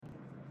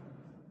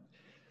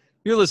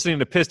You're listening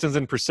to Pistons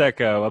and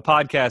Prosecco, a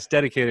podcast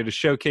dedicated to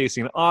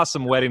showcasing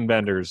awesome wedding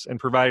vendors and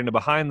providing a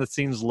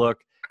behind-the-scenes look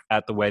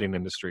at the wedding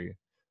industry.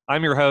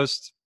 I'm your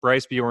host,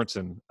 Bryce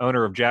Bjornson,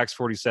 owner of Jack's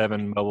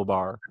 47 Mobile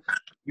Bar.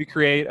 We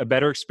create a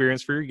better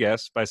experience for your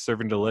guests by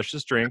serving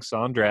delicious drinks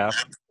on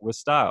draft with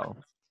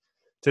style.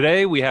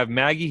 Today, we have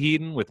Maggie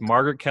Heaton with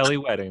Margaret Kelly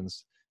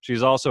Weddings.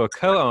 She's also a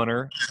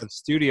co-owner of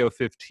Studio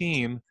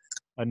 15,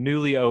 a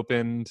newly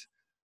opened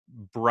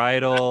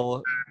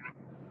bridal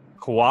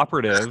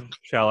cooperative,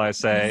 shall I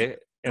say,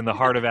 in the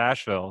heart of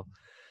Asheville.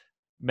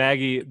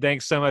 Maggie,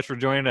 thanks so much for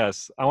joining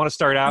us. I want to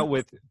start out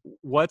with,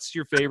 what's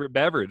your favorite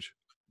beverage?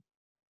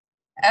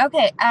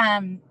 Okay.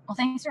 Well,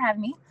 thanks for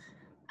having me.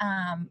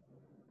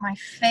 My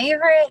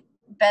favorite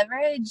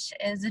beverage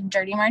is a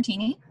dirty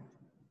martini.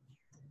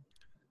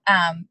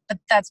 But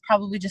that's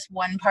probably just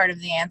one part of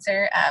the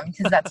answer,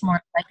 because that's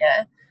more like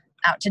a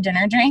out to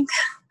dinner drink.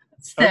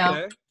 So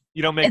okay.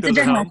 You don't make it's those a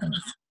at dirty home? martini.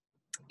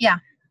 Yeah,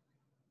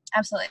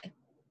 absolutely.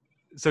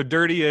 So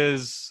dirty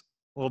is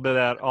a little bit of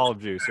that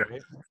olive juice,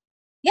 right?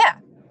 Yeah.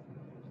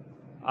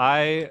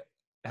 I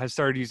have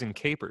started using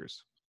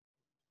capers.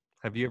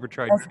 Have you ever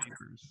tried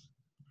capers?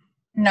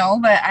 No,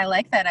 but I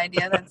like that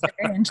idea. That's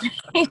very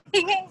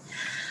intriguing.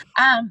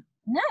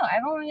 No,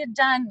 I've only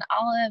done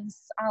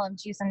olive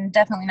juice. I'm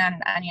definitely not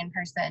an onion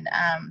person.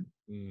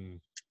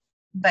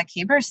 But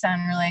capers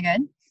sound really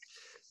good.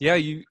 Yeah,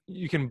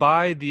 you can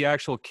buy the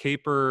actual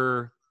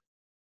caper,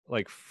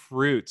 like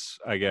fruits,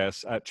 I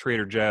guess, at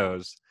Trader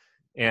Joe's,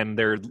 and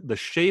they're the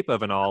shape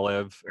of an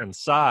olive and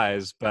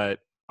size, but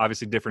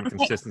obviously different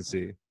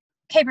consistency.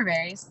 Caper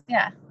berries,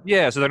 yeah.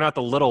 Yeah, so they're not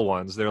the little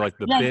ones; they're like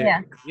the big.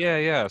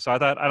 Yeah. So I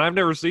thought, and I've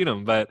never seen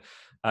them, but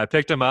I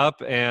picked them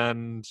up,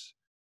 and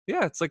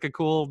yeah, it's like a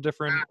cool,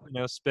 different,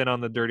 spin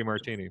on the dirty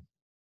martini.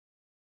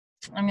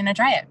 I'm gonna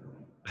try it.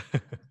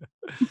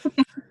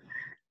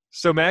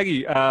 So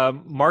Maggie,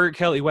 Margaret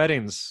Kelly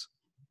Weddings.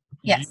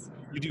 Yes.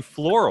 You do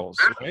florals,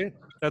 right?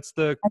 That's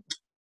the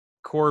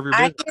core of your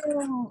business. I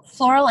do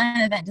floral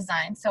and event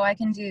design, so I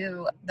can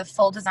do the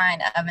full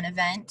design of an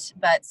event,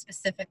 but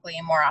specifically,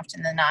 more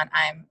often than not,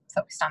 I'm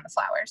focused on the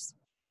flowers.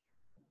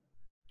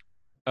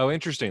 Oh,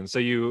 interesting. So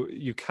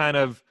you kind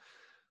of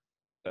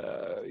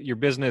your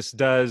business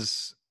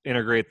does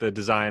integrate the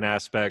design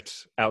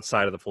aspect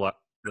outside of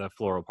the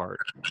floral part.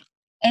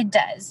 It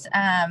does.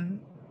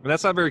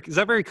 Is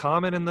that very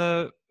common in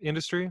the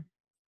industry?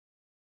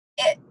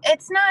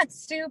 It's not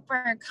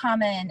super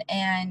common,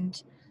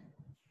 and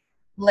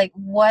like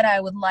what I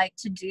would like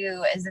to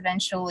do is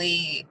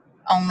eventually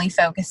only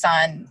focus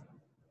on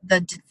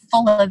the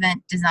full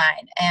event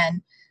design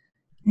and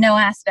no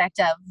aspect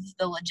of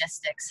the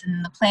logistics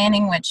and the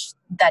planning, which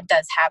that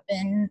does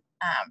happen.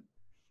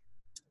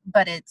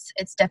 But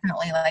it's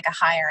definitely like a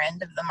higher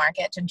end of the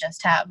market to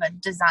just have a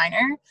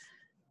designer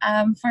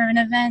for an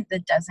event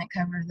that doesn't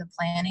cover the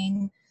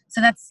planning.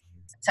 So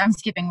I'm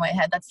skipping way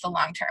ahead. That's the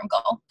long-term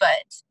goal.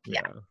 But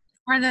yeah,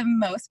 for the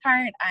most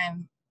part,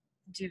 I'm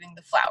doing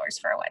the flowers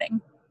for a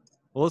wedding.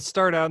 Well, let's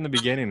start out in the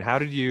beginning. How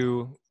did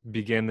you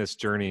begin this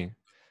journey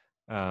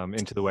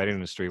into the wedding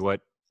industry?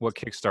 What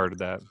kickstarted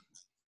that?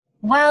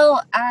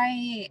 Well,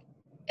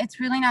 it's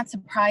really not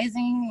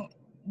surprising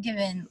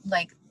given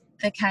like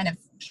the kind of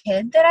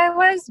kid that I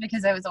was,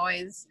 because I was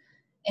always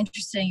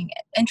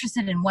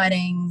interested in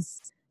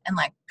weddings and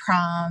like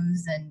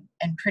proms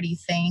and pretty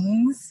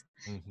things.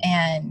 Mm-hmm.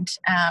 And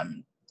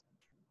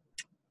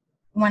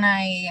when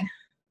I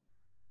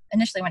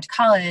initially went to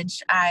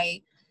college,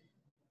 I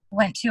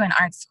went to an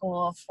art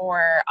school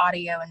for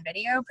audio and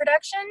video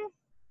production.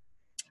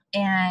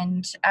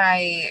 And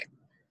I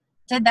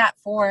did that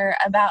for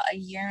about a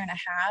year and a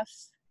half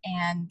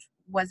and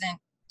wasn't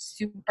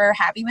super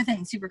happy with it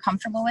and super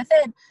comfortable with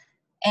it.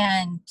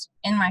 And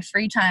in my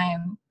free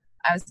time,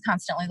 I was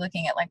constantly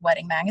looking at like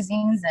wedding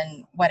magazines,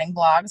 and wedding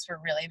blogs were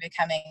really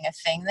becoming a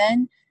thing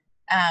then.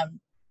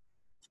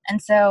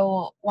 And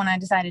so when I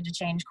decided to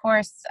change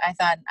course, I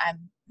thought I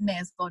may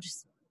as well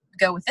just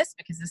go with this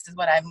because this is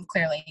what I'm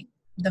clearly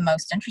the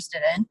most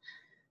interested in.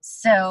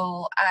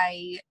 So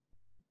I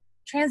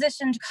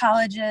transitioned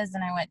colleges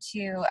and I went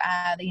to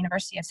the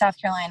University of South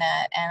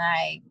Carolina, and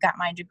I got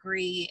my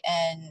degree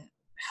in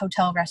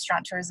hotel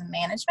restaurant tourism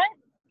management,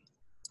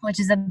 which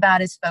is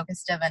about as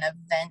focused of an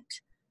event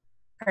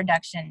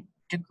production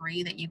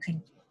degree that you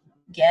could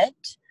get.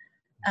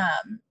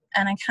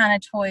 And I kind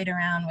of toyed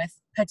around with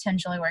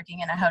potentially working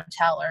in a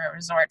hotel or a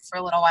resort for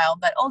a little while,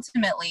 but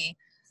ultimately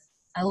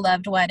I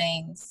loved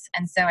weddings.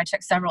 And so I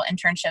took several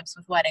internships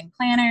with wedding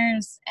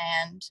planners,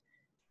 and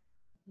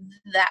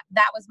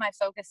that was my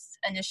focus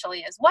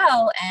initially as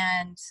well.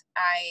 And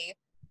I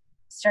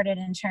started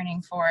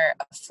interning for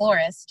a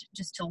florist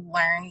just to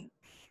learn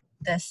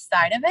this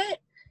side of it.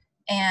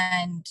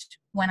 And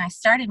when I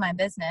started my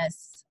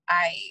business,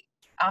 I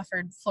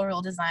offered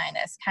floral design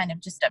as kind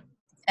of just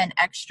an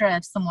extra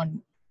if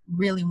someone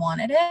really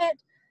wanted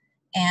it.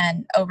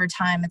 And over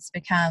time, it's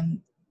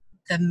become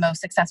the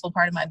most successful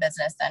part of my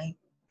business and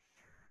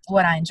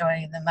what I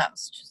enjoy the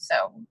most.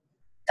 So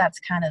that's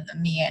kind of the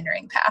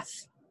meandering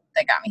path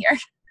that got me here.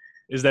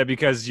 Is that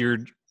because you're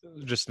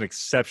just an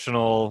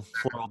exceptional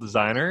floral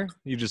designer?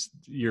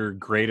 You're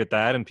great at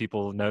that and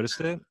people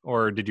noticed it?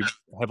 Or did you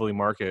heavily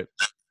market?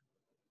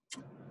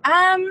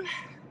 Um,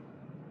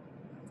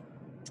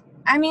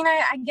 I mean,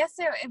 I guess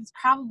it was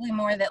probably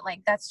more that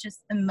like, that's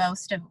just the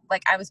most of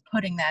like, I was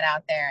putting that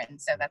out there. And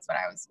so that's what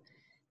I was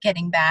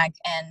getting back.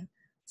 And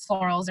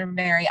florals are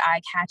very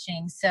eye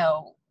catching.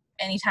 So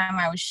anytime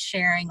I was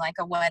sharing like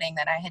a wedding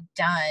that I had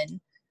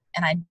done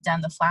and I'd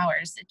done the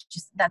flowers,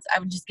 I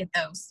would just get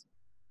those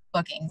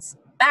bookings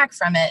back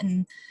from it.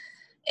 And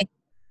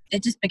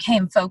it just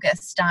became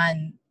focused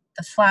on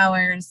the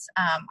flowers.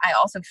 I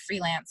also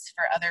freelance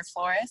for other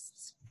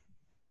florists,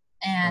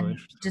 and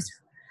just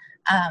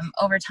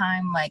over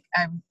time, like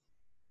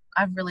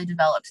I've really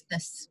developed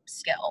this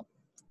skill,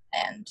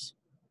 and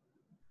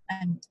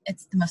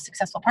it's the most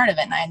successful part of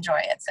it, and I enjoy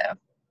it, so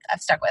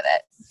I've stuck with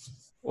it.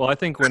 Well, I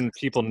think when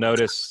people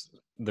notice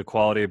the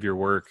quality of your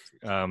work,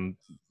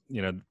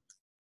 you know,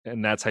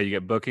 and that's how you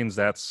get bookings,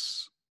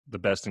 that's the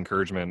best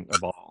encouragement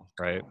of all,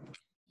 right?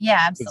 Yeah,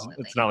 absolutely.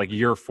 It's not like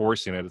you're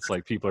forcing it. It's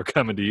like people are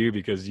coming to you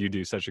because you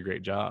do such a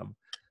great job.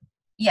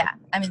 Yeah,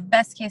 I mean,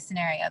 best case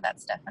scenario,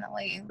 that's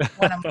definitely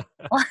what I'm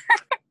for.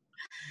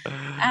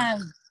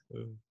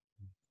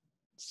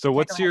 So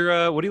what's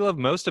your what do you love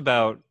most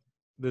about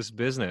this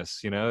business?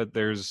 You know,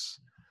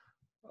 there's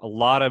a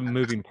lot of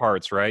moving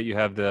parts, right? You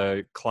have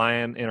the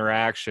client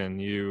interaction,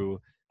 you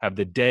have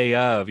the day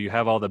of, you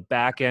have all the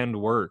back end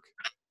work.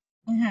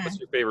 Mm-hmm. What's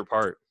your favorite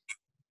part?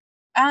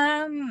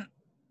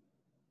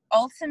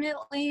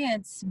 Ultimately,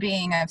 it's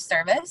being of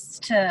service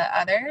to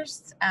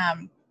others.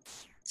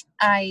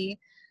 I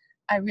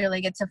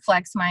really get to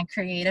flex my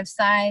creative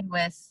side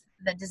with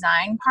the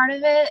design part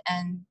of it,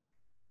 and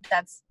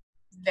that's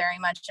very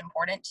much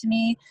important to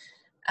me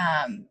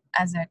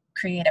as a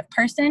creative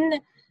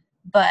person.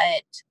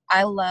 But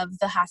I love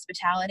the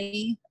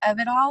hospitality of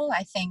it all.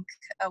 I think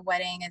a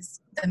wedding is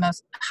the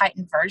most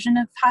heightened version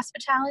of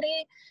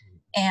hospitality,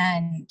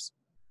 and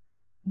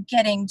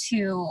getting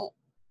to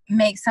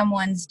make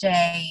someone's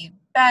day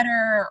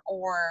better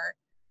or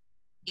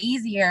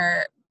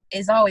easier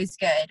is always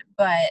good,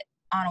 but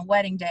on a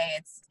wedding day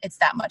it's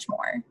that much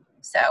more.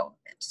 So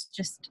it's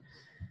just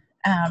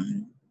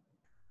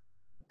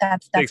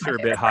that's stakes are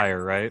a bit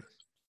higher, right?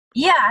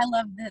 Yeah, I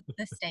love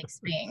the stakes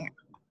being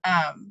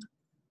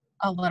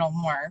a little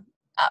more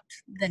up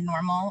than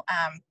normal.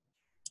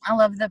 I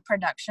love the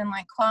production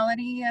like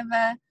quality of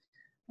a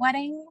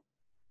wedding,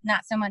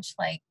 not so much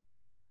like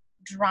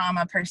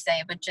drama per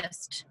se, but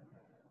just,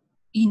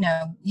 you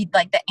know, you'd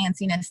like the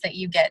antsiness that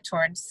you get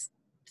towards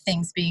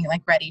things being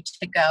like ready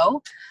to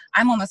go.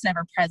 I'm almost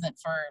never present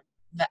for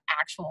the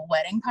actual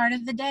wedding part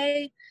of the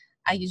day.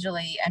 I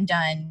usually am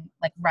done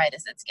like right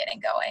as it's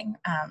getting going.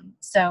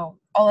 So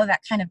all of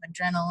that kind of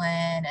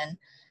adrenaline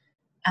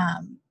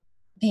and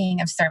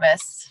being of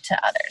service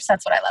to others,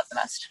 that's what I love the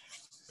most.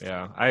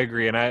 Yeah, I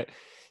agree. And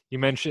you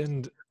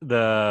mentioned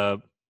the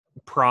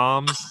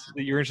proms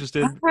that you're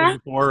interested in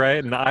for,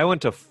 right? And I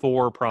went to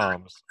 4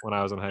 proms when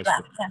I was in high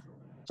school. Yeah.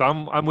 So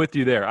I'm with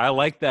you there. I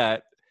like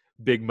that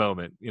big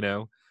moment, you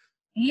know?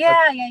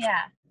 Yeah.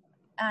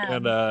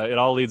 And it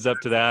all leads up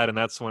to that, and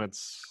that's when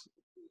it's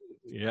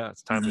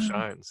time to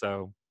shine.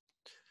 So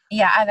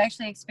yeah, I've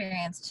actually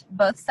experienced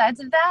both sides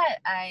of that.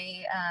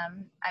 I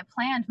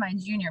planned my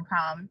junior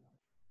prom,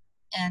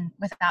 and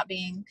without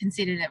being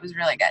conceited, it was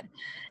really good.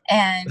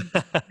 And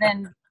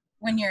then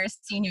when you're a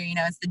senior, you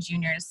know, it's the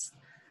juniors'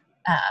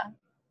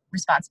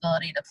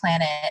 responsibility to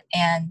plan it.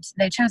 And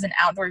they chose an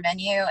outdoor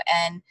venue,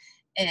 and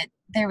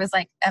there was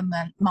like a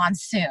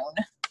monsoon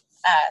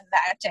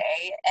that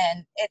day,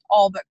 and it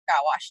all but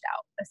got washed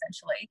out,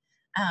 essentially.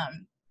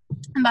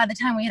 And by the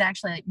time we had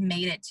actually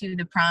made it to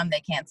the prom,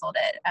 they canceled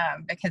it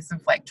because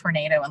of like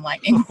tornado and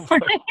lightning.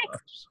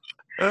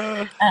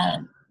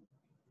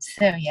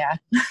 So yeah,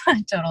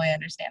 I totally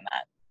understand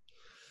that.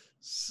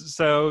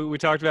 So we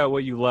talked about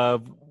what you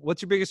love.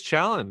 What's your biggest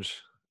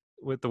challenge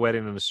with the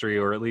wedding industry,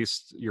 or at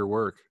least your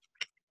work?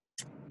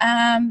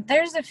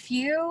 There's a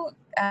few.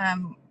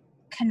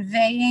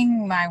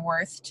 Conveying my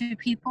worth to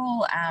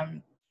people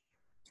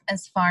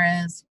as far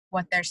as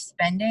what they're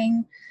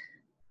spending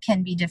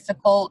can be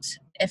difficult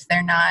if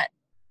they're not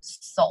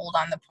sold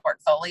on the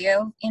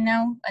portfolio, you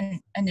know,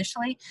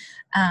 initially.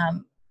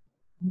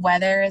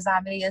 Weather is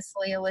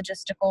obviously a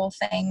logistical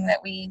thing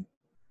that we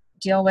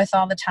deal with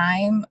all the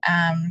time.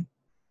 And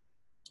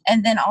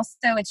then also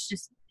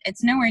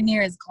it's nowhere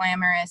near as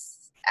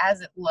glamorous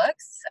as it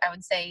looks. I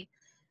would say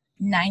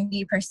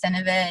 90%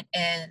 of it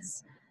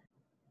is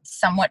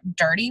somewhat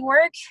dirty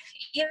work.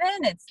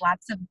 Even it's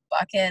lots of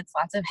buckets,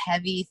 lots of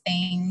heavy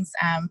things.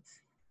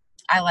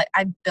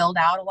 I build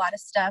out a lot of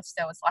stuff,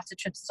 so it's lots of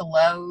trips to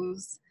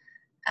Lowe's.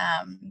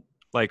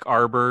 Like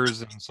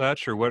arbors and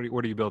such, or what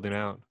are you building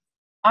out?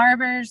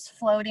 Arbors,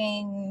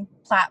 floating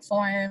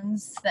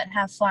platforms that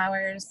have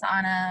flowers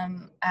on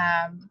them.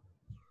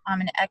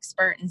 I'm an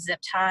expert in zip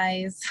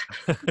ties,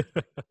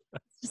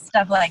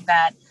 stuff like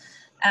that.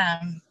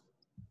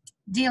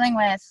 Dealing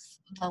with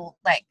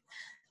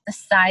the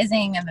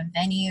sizing of a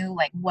venue,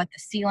 like what the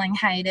ceiling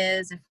height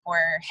is, if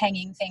we're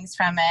hanging things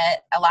from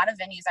it. A lot of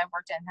venues I've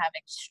worked in have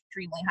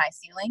extremely high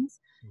ceilings,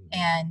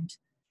 and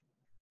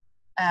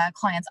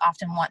clients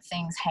often want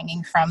things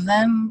hanging from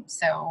them.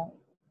 So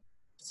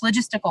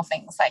logistical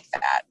things like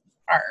that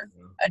are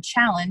a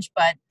challenge,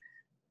 but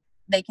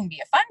they can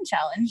be a fun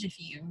challenge if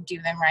you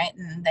do them right,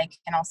 and they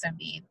can also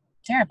be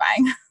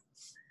terrifying.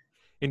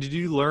 And did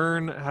you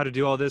learn how to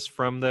do all this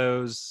from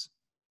those,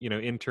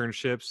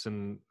 internships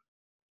and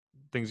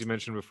things you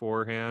mentioned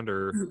beforehand,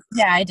 or?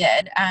 Yeah, I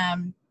did.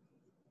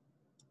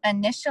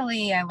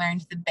 Initially, I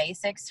learned the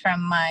basics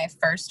from my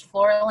first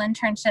floral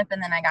internship,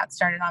 and then I got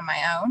started on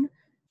my own.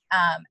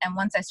 And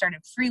once I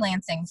started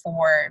freelancing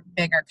for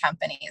bigger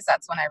companies,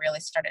 that's when I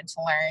really started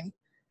to learn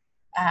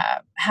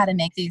how to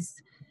make these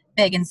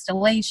big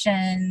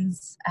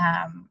installations,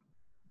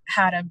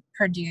 how to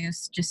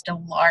produce just a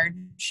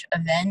large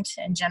event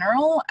in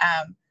general.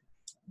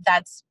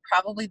 That's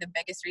probably the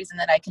biggest reason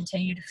that I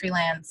continue to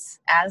freelance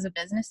as a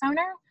business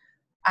owner.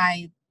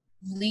 I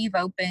leave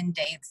open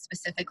dates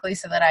specifically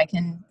so that I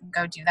can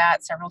go do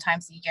that several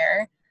times a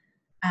year.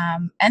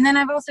 And then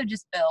I've also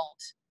just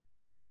built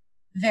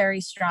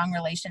very strong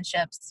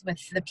relationships with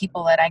the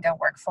people that I go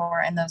work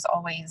for, and those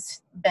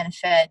always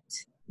benefit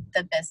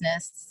the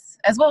business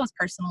as well as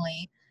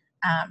personally.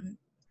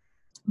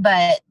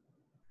 But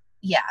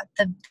yeah,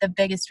 the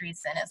biggest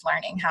reason is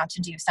learning how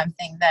to do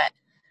something that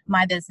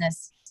my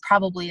business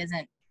probably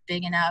isn't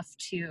big enough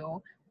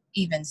to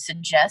even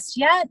suggest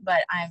yet,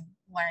 but I'm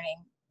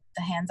learning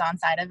the hands-on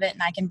side of it,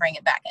 and I can bring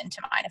it back into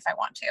mine if I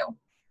want to.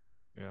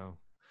 Yeah.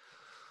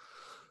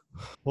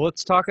 Well,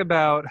 let's talk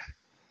about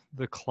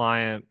the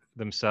client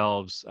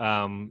themselves.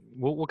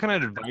 What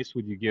kind of advice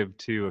would you give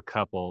to a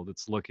couple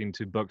that's looking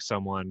to book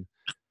someone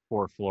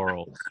for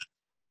florals?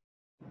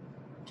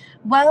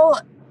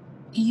 Well,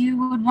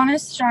 you would want to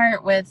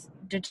start with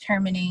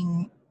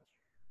determining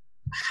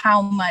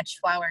how much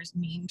flowers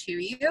mean to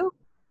you.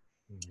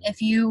 If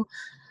you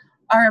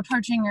are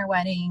approaching your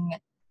wedding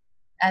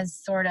as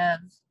sort of,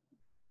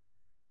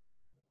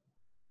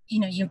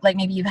 you like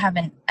maybe you have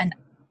an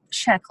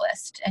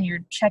checklist and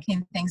you're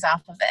checking things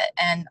off of it,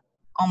 and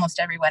almost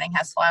every wedding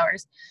has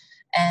flowers,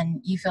 and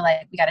you feel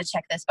like we got to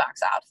check this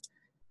box off.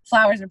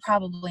 Flowers are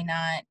probably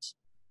not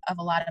of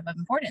a lot of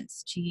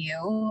importance to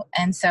you,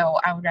 and so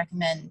I would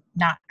recommend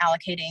not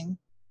allocating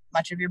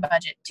much of your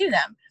budget to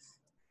them.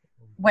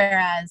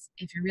 Whereas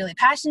if you're really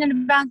passionate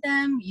about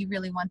them, you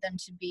really want them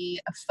to be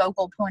a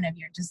focal point of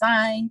your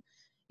design,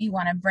 you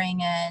want to bring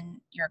in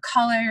your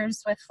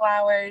colors with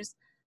flowers,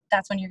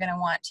 that's when you're going to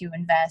want to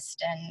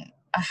invest in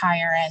a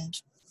higher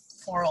end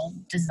floral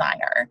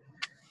designer.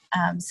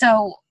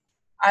 So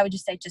I would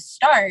just say just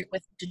start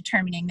with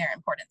determining their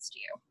importance to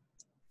you.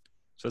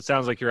 So it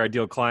sounds like your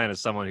ideal client is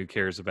someone who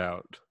cares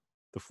about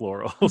the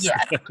florals.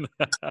 Yeah,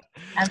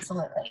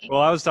 absolutely.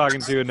 Well, I was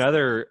talking to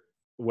another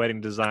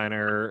wedding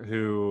designer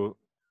who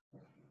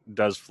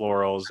does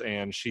florals,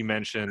 and she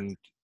mentioned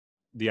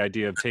the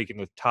idea of taking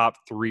the top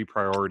 3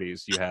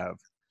 priorities you have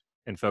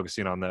and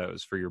focusing on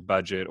those for your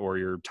budget or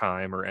your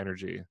time or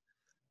energy.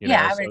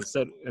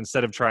 So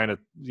instead of trying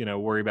to,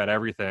 worry about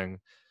everything,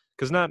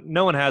 because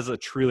no one has a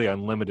truly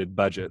unlimited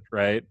budget,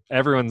 right?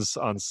 Everyone's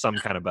on some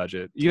kind of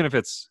budget. Even if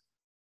it's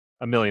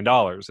 $1 million,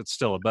 it's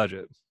still a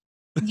budget.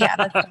 Yeah.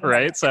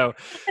 Right. So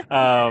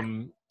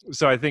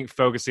I think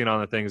focusing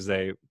on the things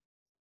they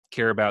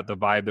care about, the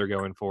vibe they're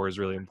going for, is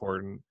really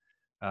important.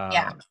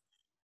 Yeah.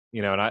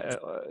 And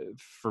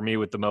for me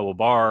with the mobile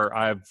bar,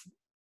 I have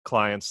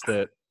clients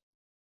that,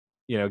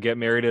 get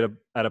married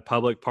at a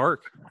public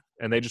park,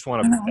 and they just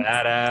want a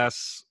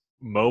badass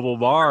mobile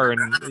bar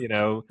and,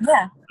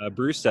 a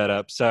brew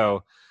setup.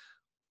 So,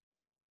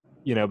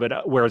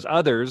 but whereas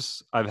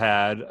others I've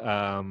had,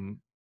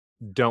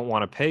 don't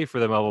want to pay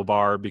for the mobile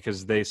bar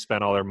because they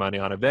spent all their money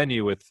on a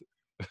venue with,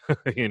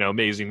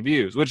 amazing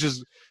views, which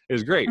is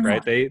great,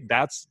 right?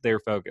 That's their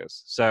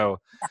focus.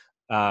 So,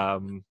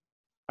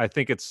 I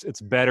think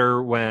it's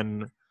better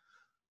when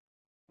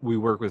we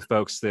work with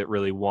folks that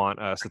really want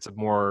us. It's a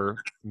more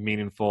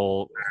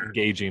meaningful,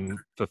 engaging,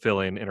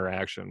 fulfilling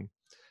interaction.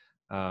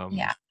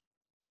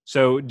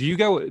 So do you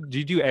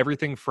do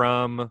everything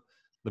from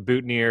the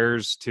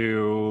boutonnieres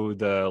to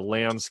the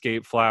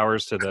landscape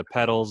flowers to the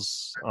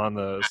petals on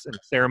the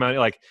ceremony?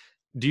 Like,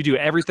 do you do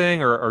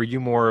everything, or are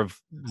you more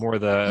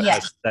the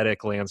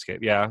aesthetic landscape?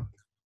 Yeah.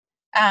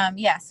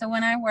 So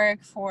when I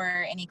work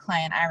for any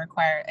client, I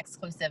require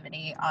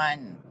exclusivity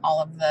on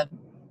all of the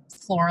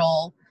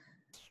floral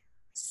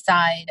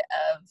side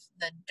of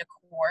the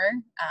decor,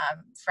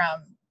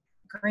 from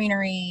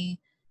greenery,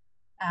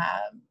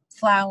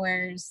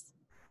 flowers,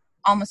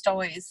 almost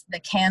always the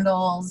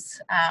candles,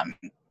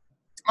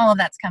 all of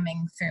that's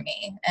coming through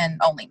me and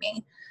only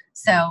me.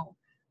 So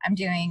I'm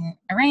doing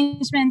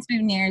arrangements,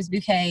 boutonnieres,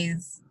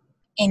 bouquets,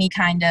 any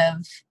kind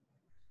of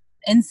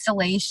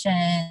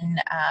installation,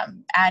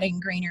 adding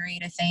greenery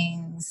to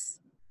things,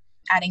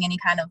 adding any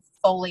kind of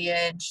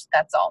foliage,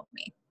 that's all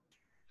me.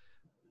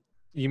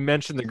 You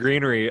mentioned the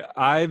greenery.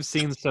 I've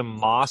seen some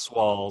moss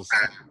walls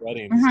at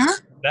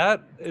weddings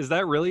Is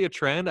that really a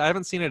trend? I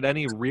haven't seen it at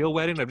any real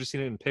wedding. I've just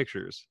seen it in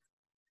pictures.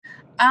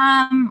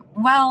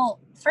 Well,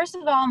 first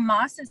of all,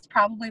 moss is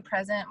probably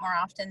present more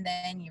often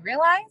than you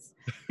realize,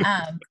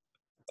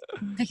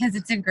 because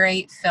it's a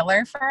great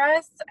filler for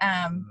us.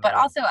 But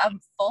also a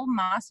full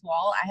moss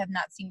wall, I have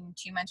not seen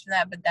too much of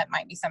that, but that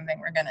might be something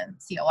we're going to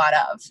see a lot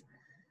of.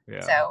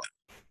 Yeah. So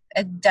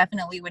it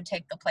definitely would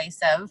take the place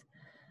of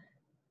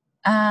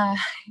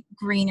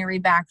greenery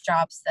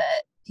backdrops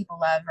that people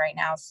love right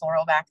now,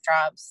 floral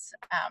backdrops.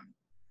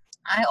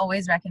 I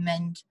always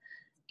recommend,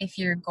 if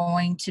you're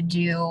going to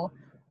do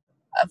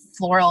a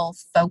floral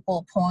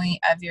focal point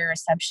of your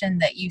reception,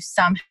 that you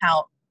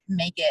somehow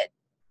make it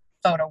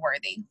photo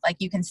worthy. Like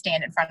you can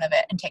stand in front of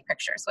it and take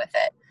pictures with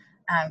it.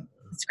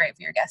 It's great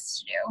for your guests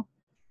to do.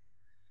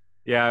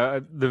 Yeah,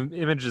 the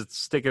image that's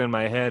sticking in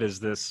my head is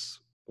this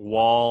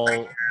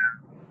wall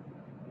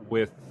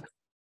with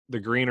the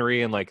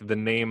greenery and like the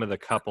name of the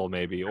couple,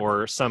 maybe,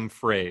 or some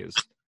phrase,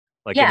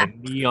 like in a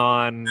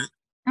neon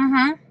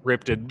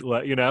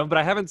scripted, but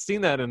I haven't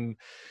seen that in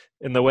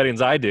the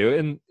weddings I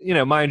do.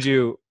 And, mind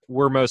you,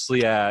 we're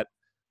mostly at,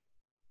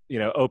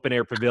 open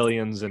air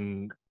pavilions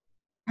and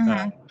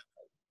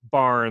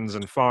barns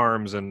and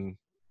farms and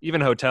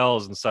even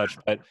hotels and such,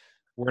 but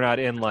we're not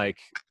in like,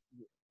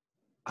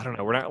 I don't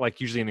know, we're not like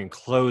usually in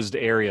enclosed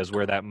areas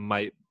where that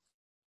might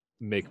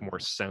make more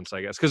sense,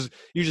 I guess. Because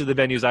usually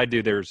the venues I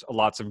do, there's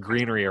lots of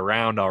greenery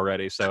around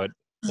already. So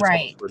it's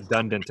right,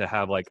 redundant to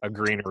have like a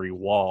greenery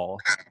wall.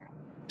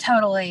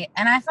 Totally.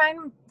 And I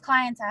find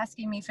clients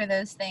asking me for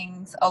those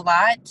things a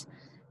lot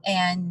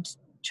and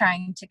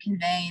trying to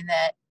convey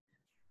that,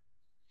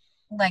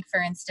 like,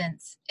 for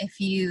instance, if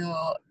you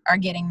are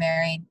getting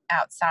married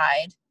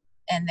outside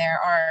and there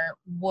are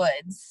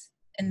woods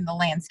in the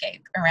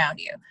landscape around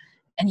you,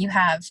 and you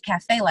have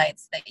cafe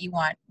lights that you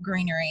want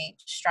greenery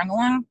strung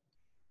along,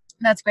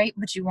 that's great,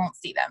 but you won't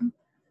see them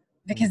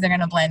because they're going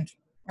to blend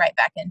right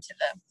back into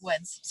the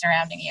woods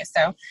surrounding you.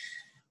 So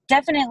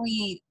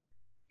definitely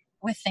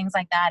with things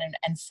like that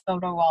and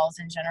photo walls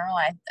in general,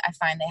 I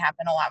find they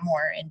happen a lot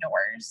more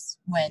indoors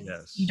when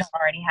you don't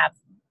already have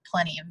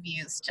plenty of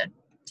views to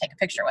take a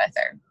picture with,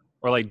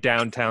 or like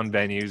downtown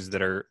venues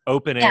that are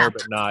open air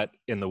but not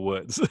in the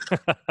woods.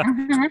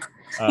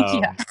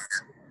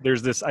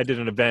 There's this, I did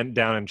an event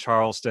down in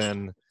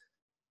Charleston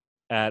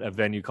at a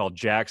venue called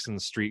Jackson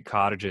Street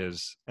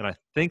Cottages, and I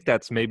think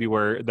that's maybe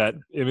where that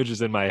image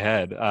is in my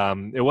head.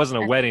 It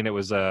wasn't a wedding, it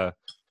was a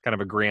kind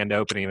of a grand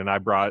opening, and I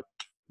brought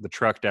the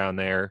truck down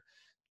there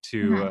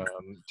to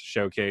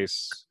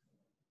showcase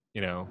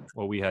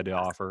what we had to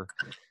offer.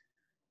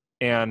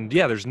 And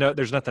yeah, there's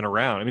nothing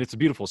around. I mean, it's a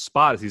beautiful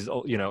spot. It's these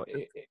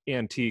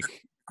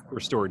antique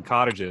restored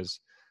cottages,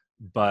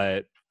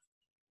 but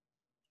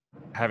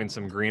having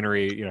some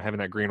greenery, having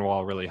that green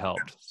wall really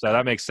helped. So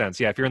that makes sense.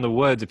 Yeah, if you're in the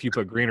woods, if you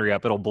put greenery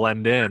up, it'll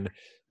blend in.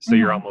 So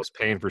you're almost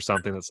paying for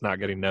something that's not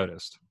getting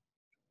noticed.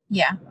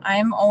 Yeah,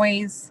 I'm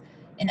always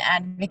an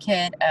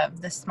advocate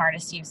of the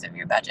smartest use of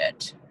your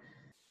budget.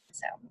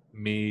 So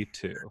me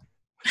too.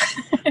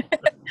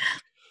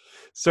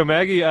 So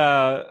Maggie,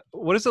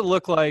 what does it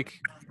look like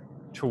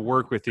to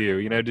work with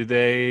you?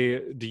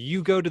 Do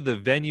you go to the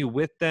venue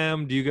with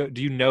them? Do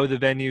you know the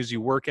venues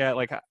you work at?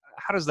 Like,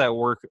 how does that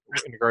work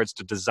in regards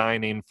to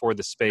designing for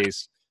the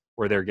space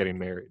where they're getting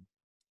married?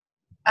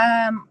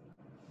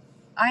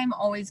 I'm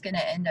always going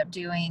to end up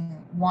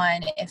doing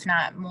one, if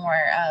not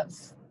more, of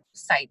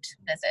site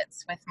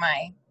visits with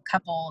my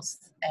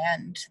couples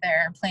and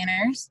their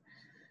planners.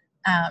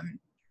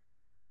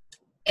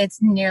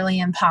 It's nearly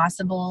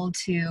impossible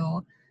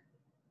to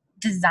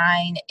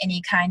design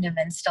any kind of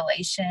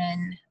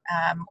installation,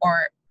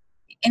 or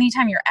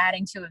anytime you're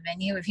adding to a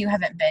venue, if you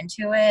haven't been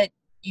to it,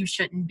 you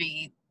shouldn't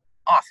be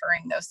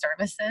offering those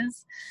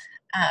services,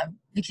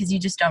 because you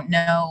just don't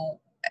know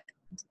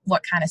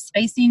what kind of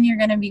spacing you're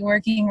going to be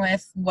working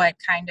with, what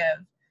kind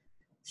of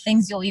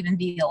things you'll even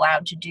be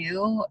allowed to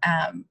do.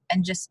 And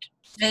just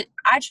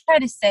I try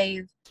to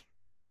save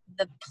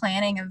the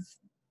planning of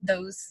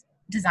those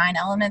design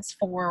elements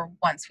for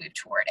once we've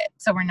toured it.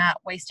 So we're not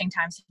wasting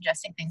time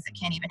suggesting things that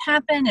can't even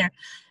happen, or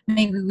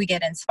maybe we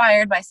get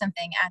inspired by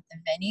something at the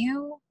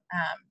venue.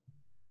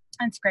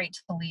 It's great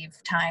to leave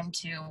time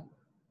to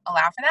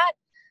allow for that.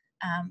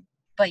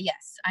 But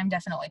yes, I'm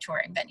definitely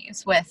touring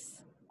venues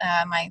with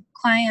my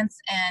clients,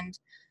 and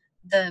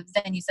the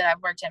venues that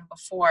I've worked in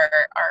before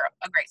are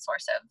a great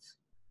source of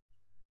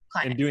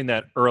clients. And doing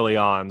that early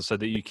on so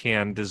that you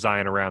can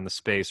design around the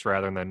space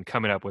rather than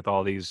coming up with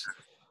all these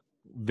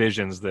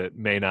visions that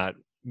may not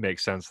make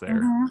sense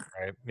there.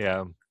 Right?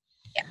 Yeah.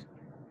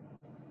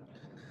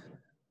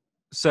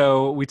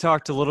 So we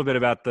talked a little bit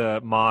about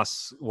the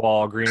moss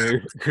wall,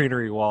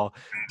 greenery wall.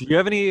 Do you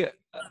have any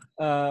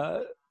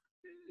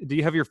do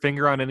you have your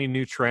finger on any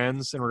new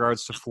trends in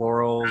regards to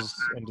florals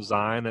and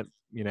design that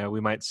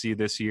we might see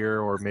this year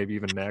or maybe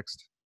even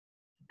next?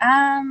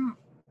 I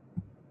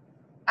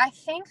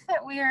think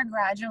that we are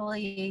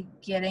gradually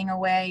getting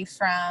away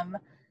from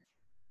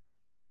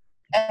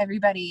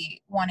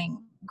everybody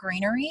wanting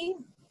greenery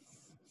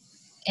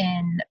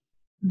in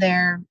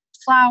their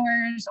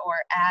flowers or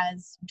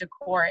as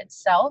decor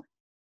itself.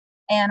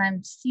 And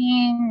I'm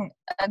seeing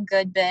a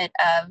good bit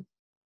of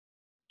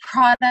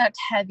product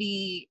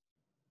heavy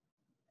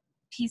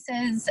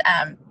pieces.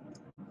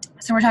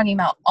 So we're talking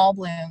about all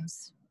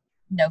blooms,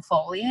 no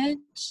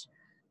foliage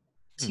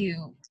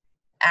to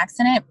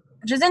accent it,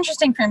 which is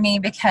interesting for me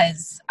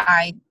because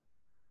I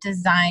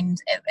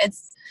designed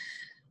it's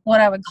what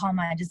I would call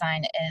my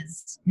design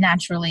is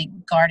naturally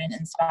garden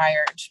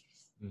inspired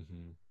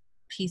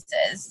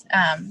pieces.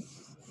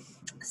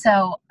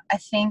 So I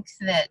think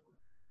that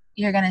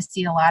you're going to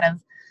see a lot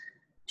of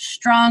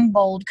strong,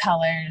 bold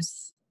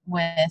colors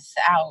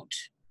without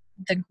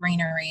the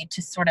greenery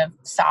to sort of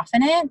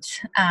soften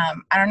it. I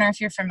don't know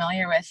if you're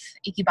familiar with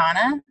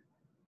Ikebana.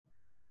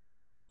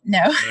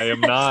 No. I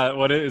am not.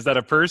 What is that,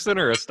 a person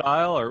or a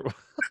style or?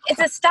 It's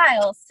a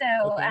style. So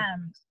okay.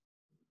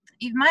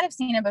 You might have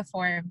seen it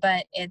before,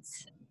 but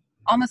it's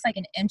almost like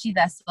an empty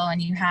vessel,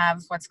 and you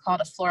have what's called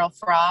a floral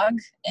frog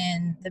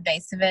in the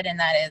base of it, and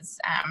that is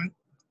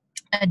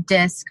a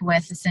disc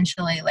with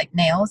essentially like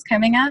nails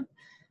coming up,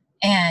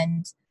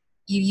 and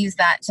you use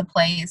that to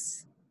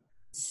place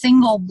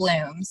single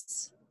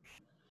blooms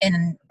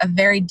in a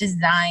very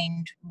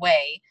designed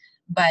way,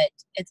 but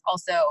it's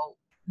also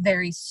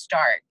very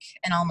stark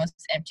and almost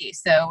empty.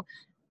 So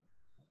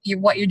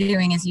what you're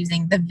doing is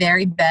using the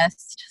very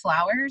best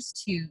flowers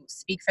to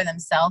speak for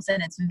themselves,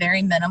 and it's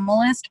very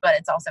minimalist, but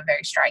it's also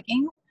very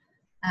striking.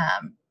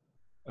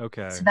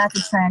 Okay. So that's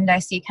a trend I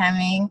see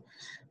coming.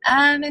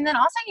 And then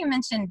also you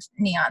mentioned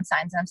neon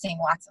signs, and I'm seeing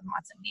lots of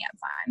neon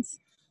signs.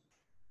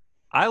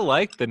 I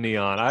like the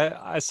neon.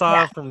 I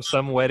saw from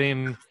some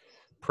wedding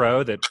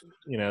pro that,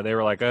 they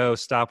were like, "Oh,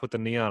 stop with the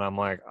neon." I'm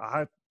like,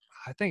 I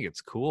think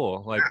it's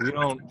cool. Like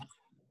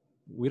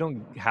we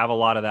don't have a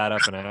lot of that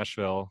up in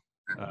Asheville.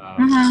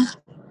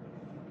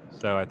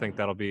 So I think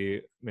that'll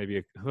be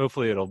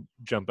hopefully it'll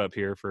jump up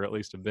here for at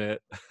least a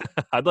bit.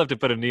 I'd love to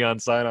put a neon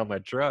sign on my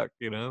truck,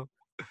 That'd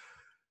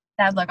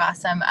look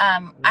awesome.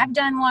 I've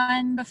done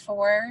one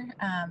before,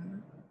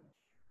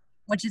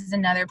 which is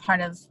another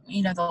part of,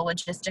 the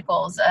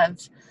logisticals of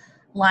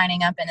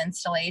lining up an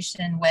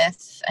installation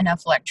with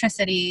enough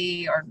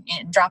electricity or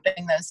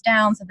dropping those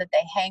down so that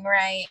they hang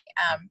right.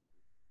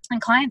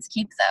 And clients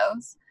keep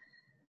those.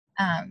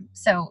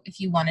 So if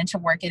you wanted to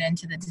work it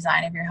into the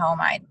design of your home,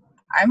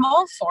 I'm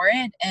all for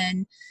it.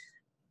 And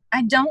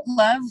I don't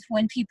love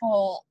when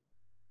people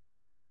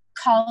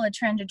call a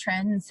trend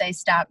and say,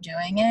 stop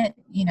doing it.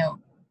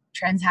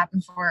 Trends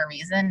happen for a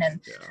reason.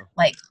 And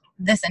like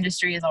this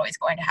industry is always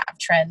going to have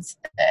trends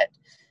that,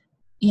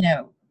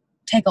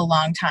 take a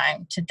long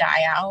time to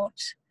die out.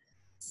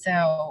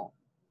 So,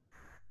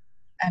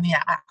 I mean,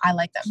 I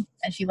like them.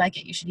 If you like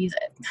it, you should use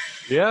it.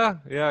 Yeah,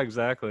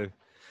 exactly.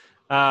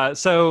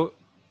 So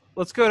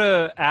let's go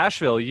to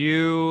Asheville.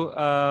 You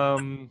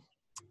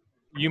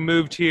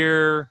moved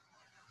here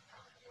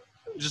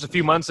just a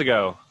few months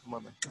ago.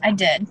 I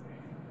did.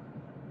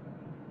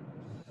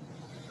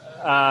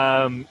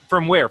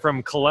 From where?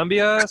 From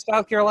Columbia,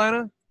 South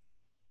Carolina?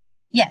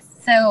 Yes.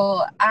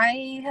 So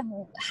I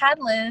had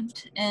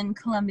lived in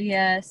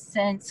Columbia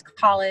since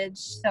college.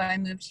 So I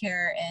moved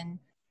here and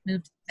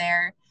moved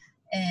there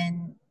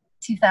in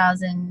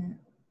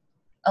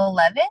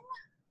 2011,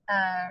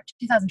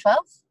 2012.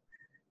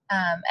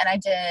 And I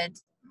did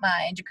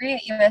my degree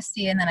at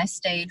USC, and then I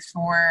stayed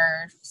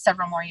for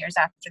several more years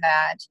after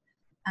that.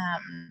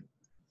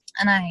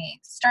 And I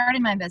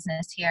started my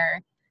business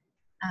here.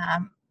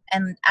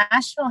 And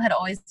Asheville had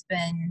always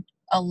been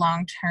a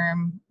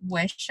long-term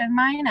wish of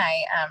mine.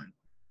 I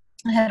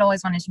had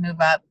always wanted to move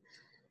up,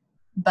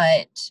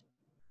 but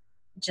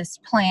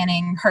just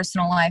planning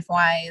personal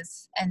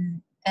life-wise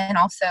and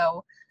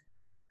also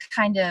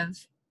kind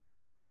of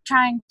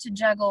trying to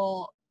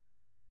juggle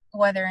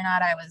whether or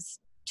not I was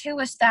too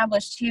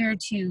established here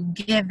to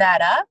give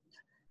that up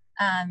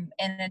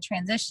in a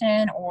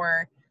transition,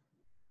 or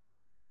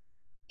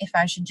if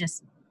I should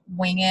just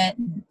wing it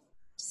and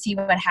see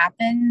what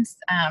happens.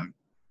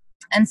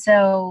 And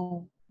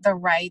so the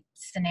right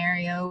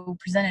scenario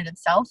presented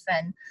itself,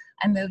 and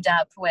I moved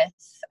up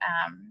with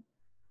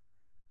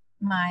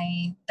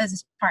my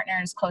business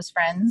partner's close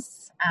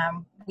friends.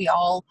 We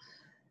all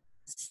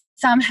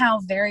somehow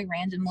very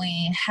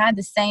randomly had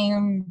the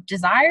same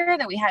desire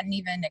that we hadn't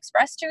even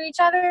expressed to each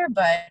other,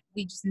 but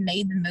we just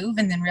made the move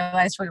and then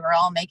realized we were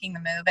all making the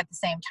move at the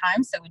same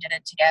time. So we did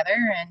it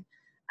together,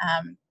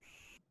 and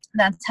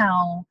that's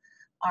how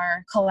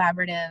our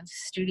collaborative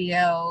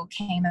studio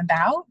came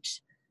about.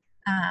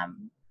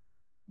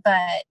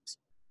 But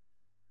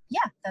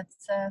yeah,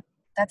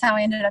 that's how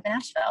I ended up in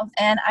Asheville.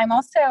 And I'm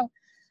also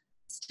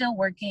still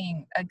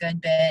working a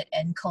good bit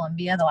in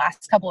Columbia. The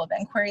last couple of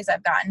inquiries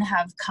I've gotten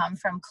have come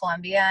from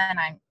Columbia, and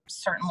I'm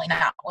certainly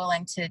not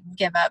willing to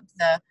give up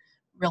the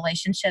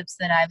relationships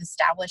that I've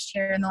established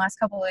here in the last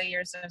couple of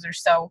years. Those are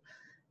so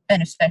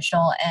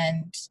beneficial,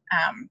 and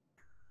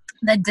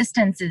the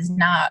distance is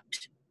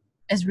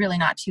really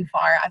not too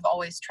far. I've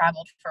always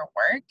traveled for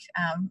work,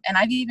 and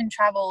I've even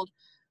traveled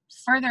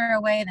further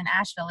away than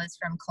Asheville is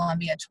from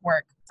Columbia to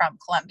work from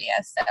Columbia.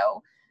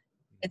 So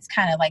it's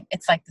kind of like,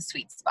 it's like the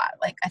sweet spot.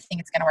 Like, I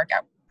think it's going to work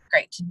out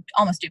great to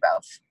almost do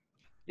both.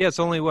 Yeah, it's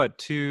only what,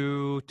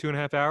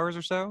 2.5 hours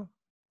or so?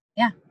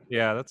 Yeah.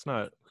 Yeah, that's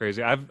not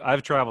crazy.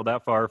 I've traveled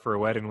that far for a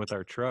wedding with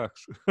our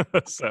trucks.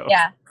 So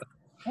Yeah.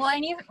 Well,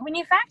 and when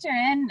you factor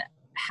in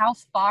how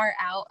far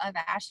out of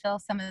Asheville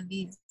some of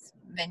these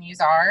venues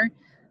are,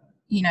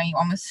 you know, you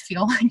almost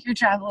feel like you're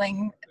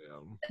traveling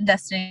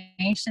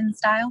destination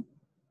style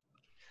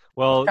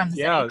well, from the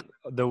yeah, city.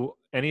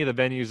 any of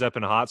the venues up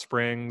in Hot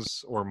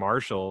Springs or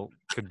Marshall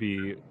could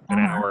be an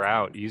Mhm. hour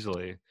out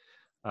easily.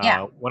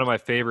 Yeah. One of my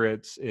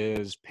favorites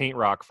is Paint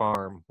Rock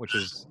Farm, which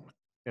is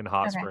in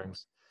Hot Okay.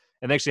 Springs,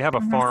 and they actually have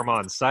a Hmm. farm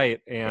on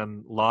site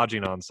and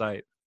lodging on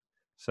site.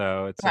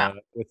 So it's Wow.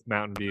 with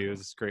mountain views.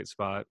 It's a great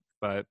spot,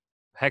 but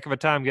heck of a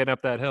time getting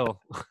up that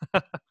hill.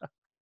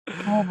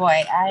 Oh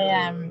boy,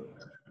 I've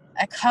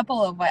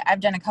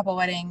done a couple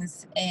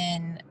weddings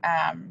in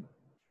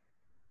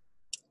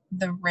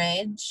the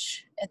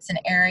Ridge. It's an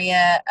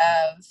area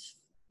of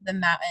the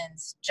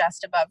mountains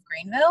just above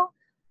Greenville.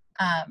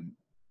 Um,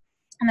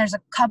 and there's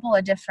a couple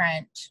of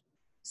different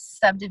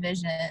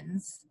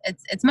subdivisions.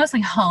 It's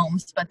mostly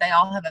homes, but they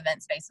all have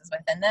event spaces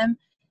within them.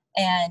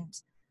 And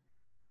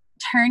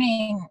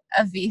turning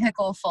a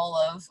vehicle full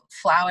of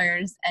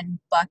flowers and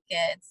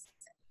buckets,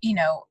 you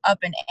know, up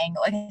an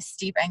angle, like a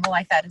steep angle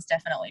like that, is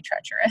definitely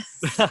treacherous.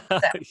 So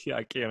Yeah,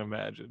 I can't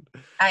imagine.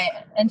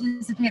 I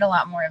anticipate a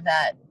lot more of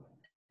that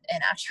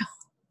in Asheville.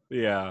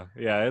 Yeah,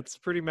 yeah, it's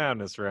pretty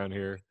mountainous around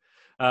here.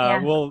 Yeah.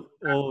 Well,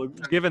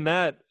 given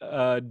that,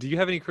 do you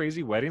have any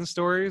crazy wedding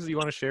stories that you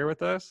want to share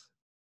with us?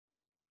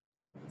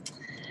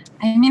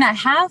 I mean, I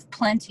have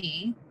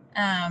plenty.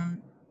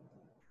 Um,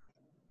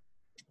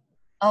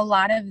 a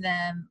lot of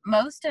them,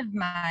 most of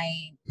my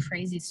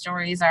crazy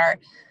stories are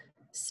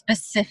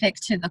specific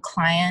to the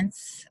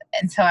clients.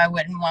 And so I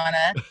wouldn't want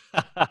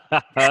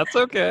to That's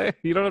okay.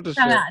 You don't have to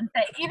come share. out and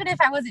say, even if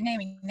I wasn't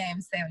naming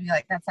names, they would be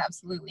like, that's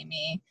absolutely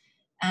me.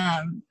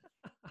 Um,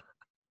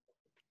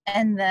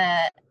 and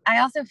I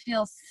also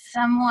feel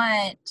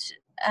somewhat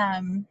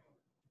um,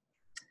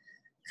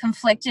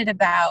 conflicted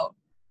about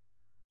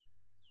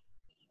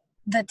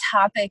the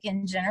topic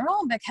in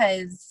general,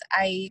 because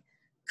I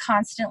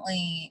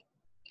constantly,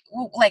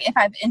 like, if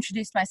I've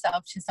introduced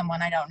myself to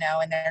someone I don't know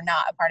and they're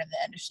not a part of the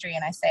industry,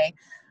 and I say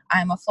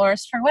I'm a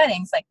florist for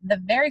weddings, like the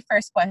very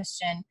first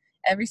question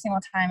every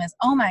single time is,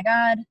 oh my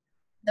god,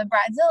 the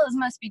bridezillas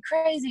must be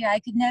crazy, I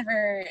could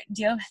never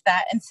deal with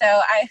that. And so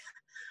I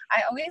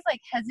always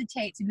like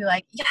hesitate to be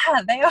like,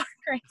 yeah, they are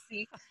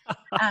crazy,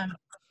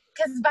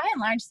 because by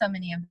and large, so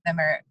many of them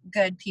are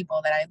good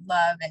people that I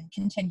love and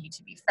continue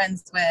to be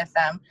friends with.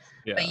 But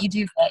Yeah. you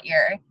do get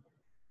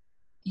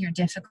your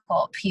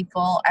difficult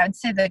people. I would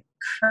say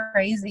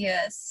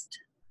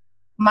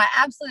my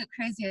absolute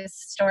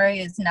craziest story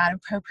is not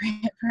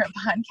appropriate for a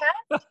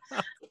podcast.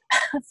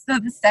 So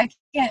the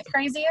second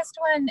craziest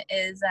one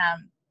is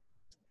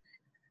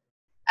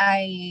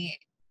I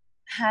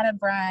had a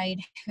bride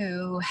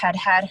who had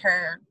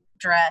her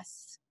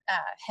dress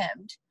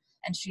hemmed,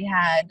 and she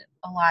had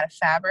a lot of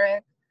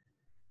fabric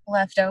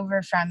left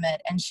over from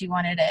it, and she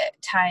wanted it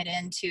tied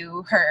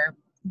into her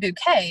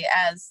bouquet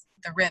as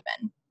the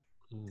ribbon.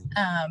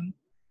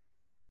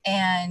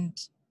 And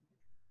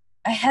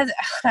I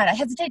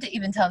hesitate to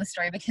even tell the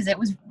story because it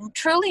was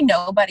truly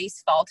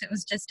nobody's fault. It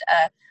was just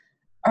a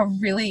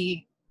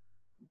really,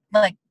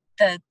 like,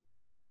 the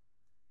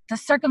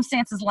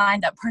circumstances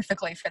lined up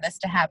perfectly for this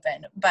to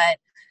happen. But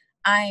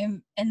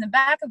I'm in the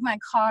back of my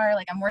car,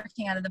 like I'm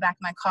working out of the back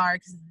of my car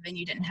because the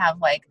venue didn't have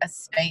like a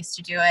space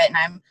to do it, and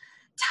I'm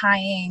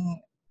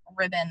tying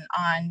ribbon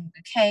on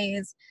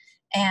bouquets.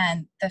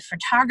 And the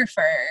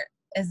photographer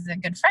is a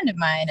good friend of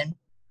mine, and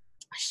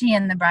she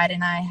and the bride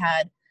and I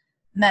had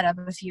met up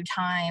a few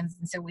times,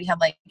 and so we had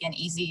like an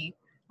easy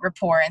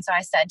rapport. And so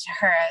I said to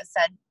her,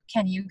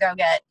 can you go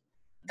get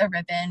the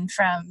ribbon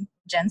from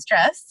Jen's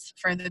dress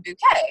for the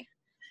bouquet?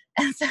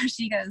 And so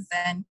she goes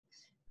and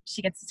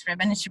she gets this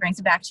ribbon and she brings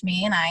it back to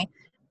me, and I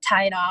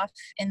tie it off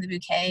in the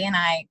bouquet and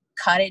I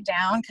cut it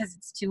down because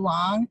it's too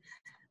long.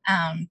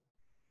 And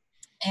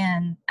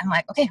I'm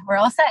like, okay, we're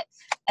all set.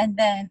 And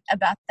then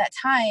about that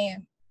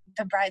time,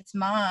 the bride's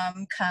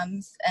mom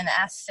comes and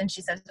asks, and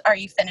she says, are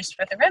you finished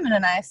with the ribbon?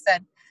 And I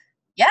said,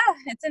 yeah,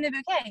 it's in the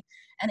bouquet.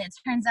 And it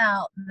turns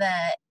out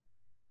that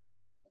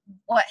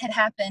what had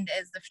happened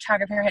is the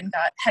photographer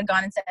had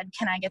gone and said,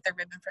 can I get the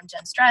ribbon from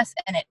Jen's dress?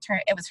 And it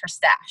was her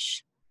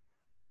stash.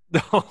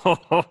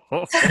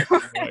 Oh, So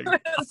my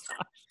it was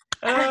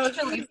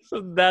actually,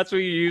 so that's what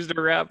you used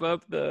to wrap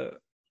up the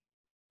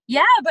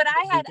yeah, but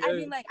I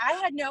bouquet.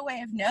 had no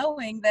way of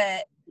knowing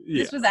that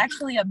Yeah. this was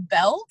actually a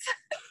belt.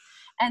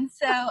 And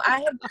so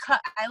I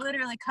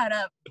literally cut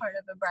up part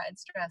of a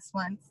bride's dress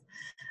once.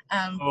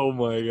 Oh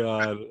my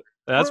god,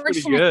 that's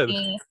pretty good.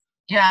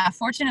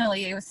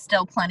 Fortunately, it was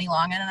still plenty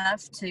long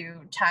enough to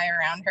tie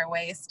around her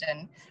waist.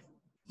 And,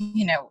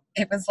 you know,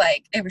 it was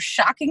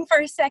shocking for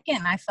a second,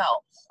 and I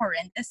felt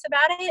horrendous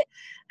about it.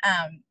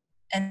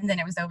 And then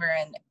it was over,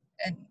 and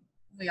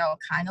we all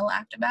kind of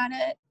laughed about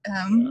it.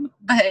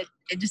 But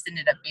it just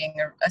ended up being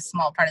a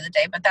small part of the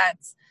day. But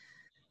that's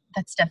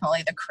definitely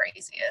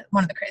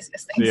one of the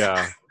craziest things.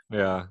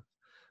 Yeah.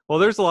 Well,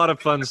 there's a lot of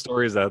fun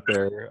stories out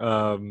there.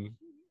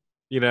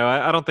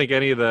 I don't think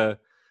any of I'm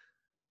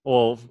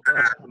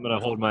going to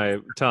hold my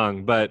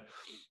tongue, but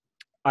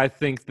I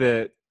think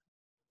that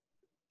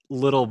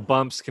little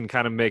bumps can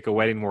kind of make a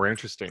wedding more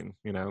interesting,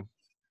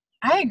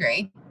 I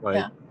agree.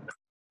 Like,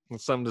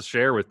 it's something to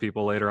share with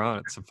people later on.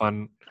 It's a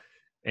fun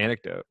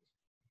anecdote.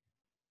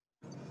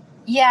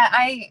 Yeah,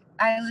 I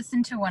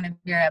listened to one of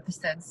your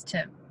episodes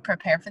to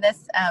prepare for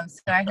this.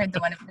 So I heard the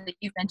one that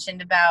you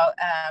mentioned about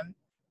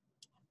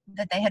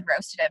that they had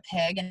roasted a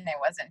pig and it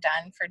wasn't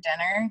done for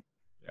dinner.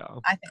 Yeah.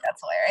 I think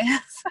that's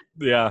hilarious.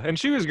 Yeah, and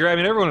she was great. I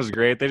mean, everyone was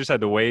great. They just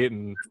had to wait,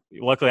 and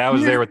luckily I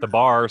was there with the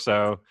bar,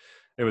 so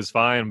it was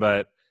fine.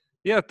 But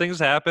yeah, things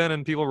happen,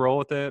 and people roll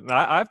with it. And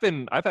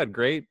I've had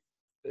great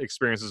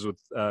experiences with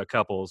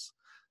couples.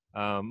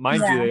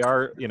 Mind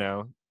you,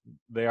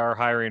 they are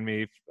hiring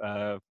me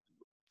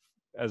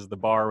as the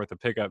bar with a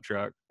pickup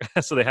truck,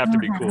 so they have to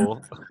be cool.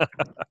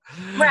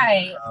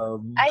 Right.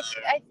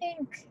 I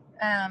think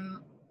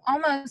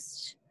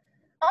almost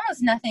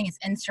nothing is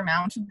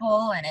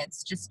insurmountable, and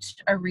it's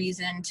just a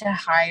reason to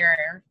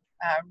hire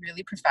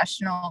really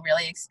professional,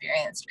 really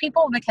experienced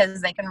people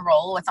because they can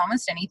roll with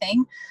almost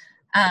anything.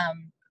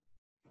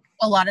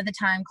 A lot of the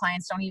time,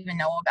 clients don't even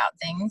know about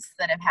things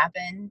that have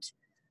happened,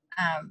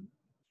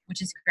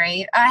 which is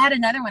great. I had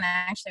another one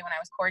actually when I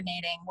was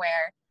coordinating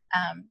where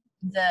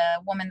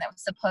the woman that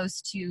was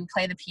supposed to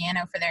play the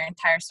piano for their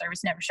entire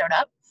service never showed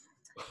up.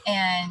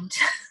 And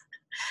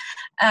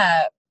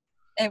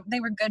they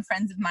were good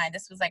friends of mine.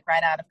 This was like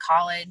right out of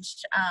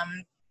college.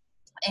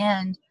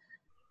 And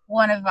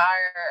one of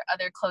our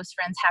other close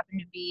friends happened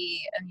to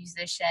be a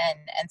musician.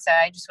 And so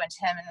I just went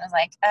to him and was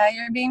like,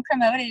 you're being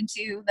promoted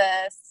to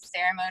the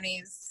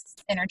ceremonies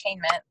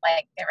entertainment.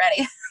 Like, get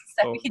ready.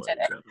 So he did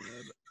it.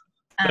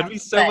 That'd be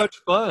so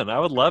much fun. I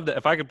would love to.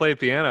 If I could play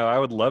piano, I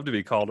would love to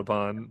be called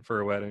upon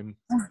for a wedding.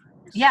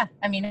 Yeah.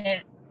 I mean,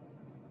 it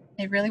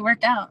really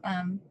worked out.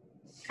 Kind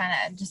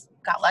of just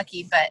got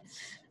lucky. But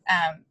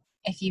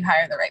if you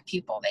hire the right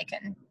people, they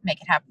can make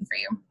it happen for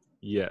you.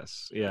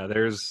 Yes. Yeah.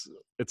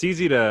 It's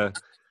easy to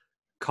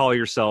call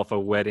yourself a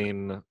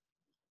wedding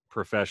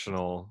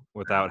professional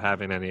without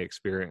having any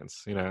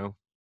experience, Yeah.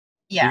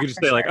 You could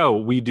just say like, oh,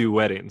 we do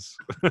weddings.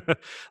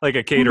 Like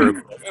a caterer,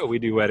 like, oh, we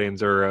do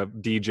weddings, or a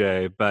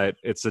DJ, but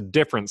it's a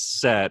different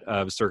set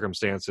of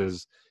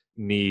circumstances,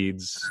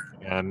 needs,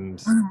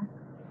 and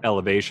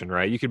elevation,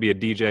 right? You could be a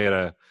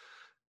DJ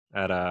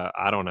at a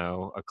I don't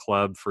know, a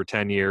club for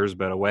 10 years,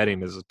 but a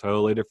wedding is a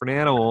totally different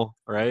animal,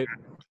 right?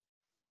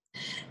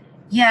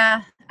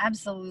 Yeah,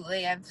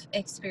 absolutely. I've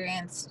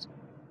experienced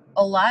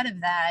a lot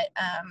of that.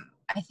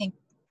 I think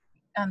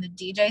on the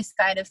DJ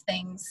side of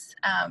things,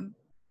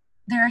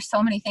 there are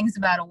so many things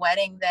about a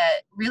wedding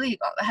that really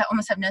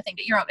almost have nothing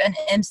to, you're an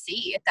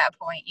MC at that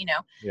point,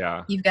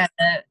 Yeah. You've got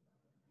to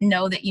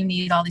know that you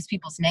need all these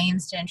people's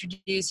names to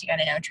introduce. You got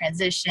to know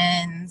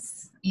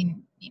transitions, you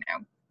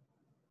know.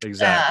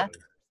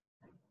 Exactly.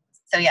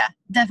 So yeah,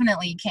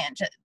 definitely you can't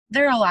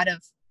there are a lot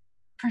of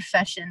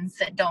professions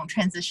that don't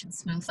transition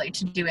smoothly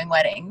to doing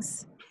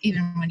weddings,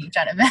 even when you've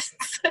done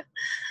events.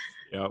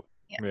 Yep.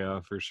 Yeah,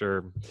 for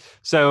sure.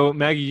 So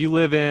Maggie, you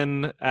live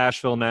in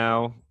Asheville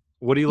now.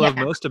 What do you love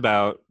most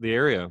about the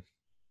area?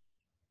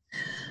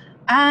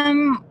 I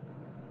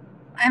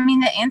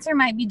mean, the answer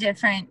might be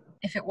different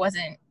if it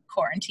wasn't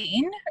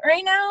quarantine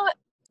right now,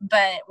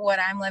 but what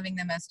I'm loving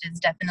the most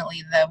is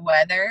definitely the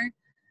weather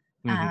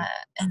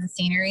and the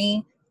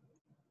scenery.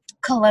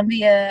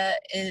 Columbia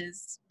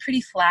is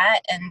pretty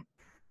flat, and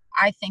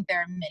I think there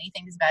are many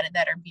things about it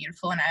that are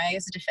beautiful, and I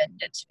always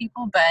defend it to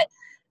people, but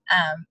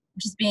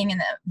just being in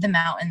the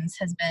mountains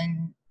has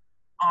been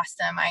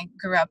awesome. I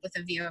grew up with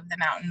a view of the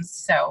mountains,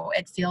 so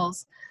it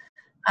feels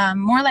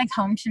more like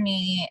home to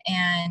me,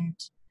 and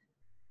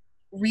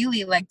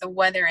really like the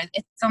weather.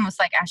 It's almost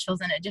like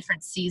Asheville's in a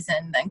different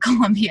season than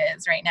Columbia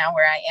is right now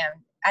where I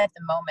am at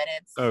the moment.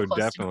 It's close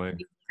definitely. to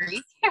 50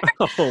 degrees.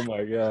 Oh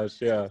my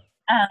gosh, yeah.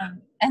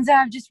 And so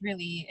I've just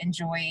really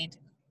enjoyed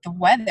the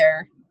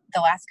weather the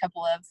last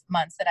couple of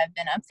months that I've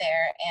been up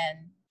there.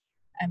 And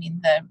I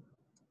mean,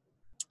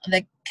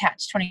 the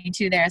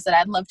catch-22 there is that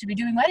I'd love to be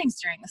doing weddings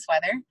during this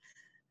weather.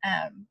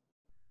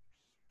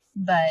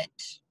 But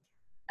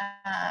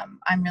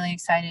I'm really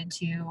excited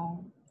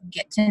to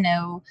get to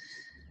know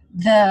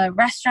the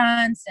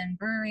restaurants and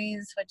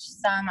breweries, which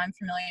some I'm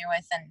familiar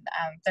with, and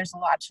there's a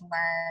lot to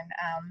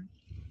learn.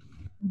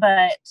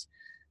 But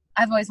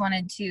I've always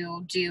wanted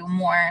to do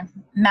more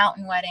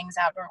mountain weddings,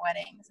 outdoor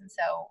weddings, and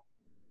so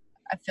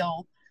I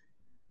feel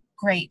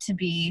great to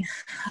be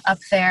up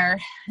there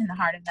in the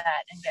heart of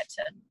that and get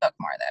to book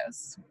more of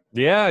those.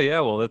 Yeah.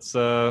 Well, that's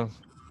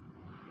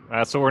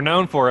what we're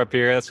known for up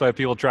here. That's why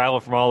people travel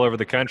from all over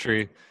the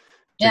country to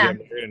get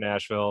married in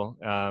Nashville.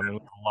 And we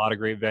have a lot of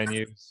great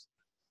venues,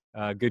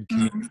 good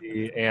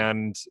community.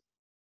 And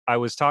I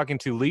was talking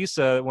to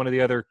Lisa, one of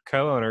the other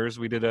co-owners.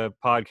 We did a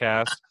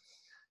podcast.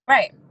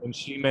 Right. And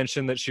she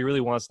mentioned that she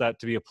really wants that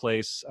to be a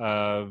place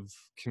of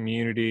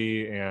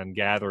community and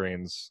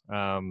gatherings.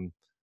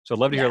 So I'd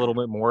love to hear a Yeah. little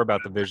bit more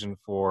about the vision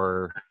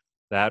for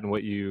that and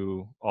what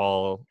you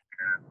all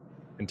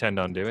intend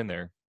on doing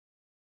there.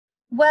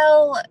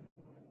 Well,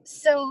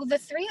 so the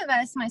three of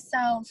us,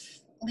 myself,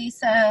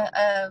 Lisa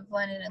of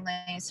London and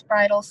Lace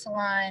Bridal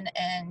Salon,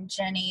 and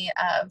Jenny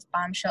of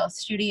Bombshell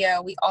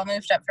Studio, we all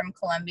moved up from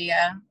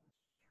Columbia.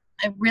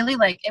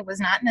 It was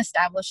not an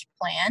established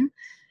plan.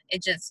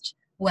 It just,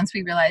 once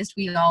we realized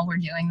we all were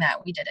doing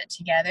that, we did it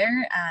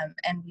together,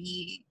 and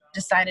we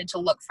decided to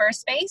look for a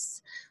space.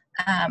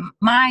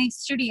 My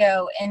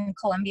studio in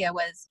Columbia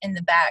was in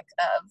the back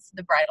of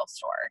the bridal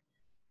store.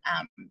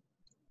 Um,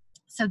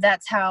 so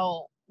that's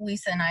how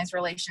Lisa and I's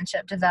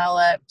relationship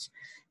developed.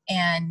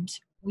 And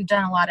we've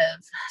done a lot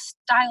of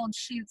styled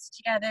shoots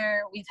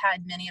together. We've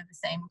had many of the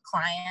same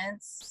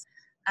clients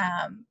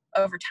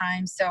over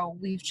time. So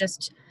we've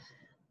just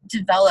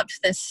developed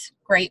this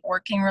great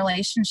working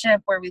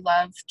relationship where we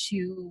love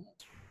to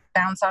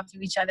bounce off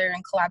of each other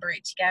and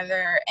collaborate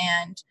together.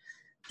 And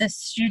the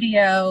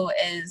studio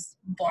is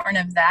born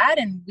of that.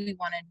 And we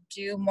want to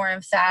do more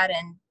of that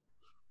and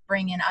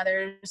bring in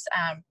others.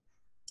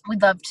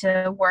 We'd love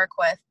to work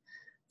with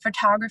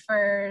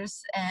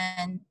photographers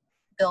and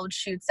build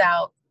shoots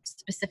out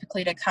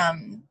specifically to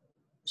come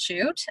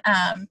shoot.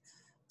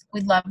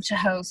 We'd love to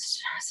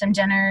host some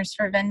dinners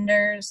for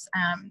vendors.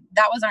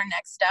 That was our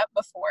next step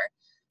before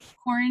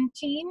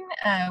quarantine.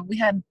 We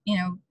had,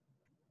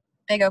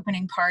 big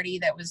opening party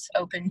that was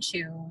open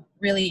to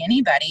really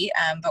anybody,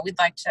 but we'd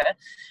like to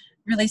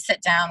really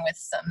sit down with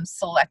some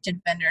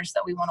selected vendors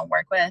that we want to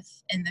work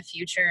with in the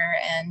future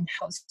and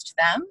host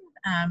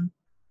them.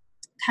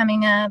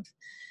 Coming up,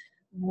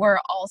 we're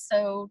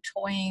also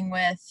toying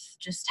with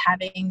just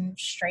having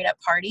straight up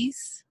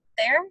parties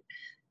there,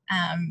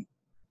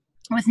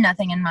 with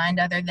nothing in mind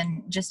other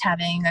than just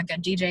having a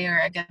good DJ or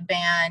a good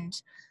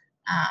band,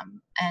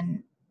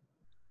 and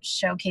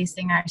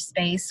showcasing our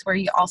space.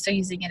 We're also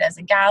using it as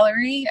a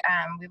gallery.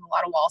 We have a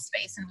lot of wall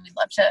space and we'd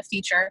love to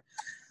feature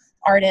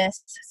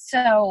artists.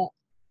 So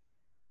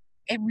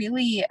it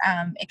really,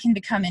 it can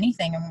become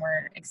anything, and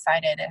we're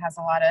excited. It has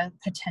a lot of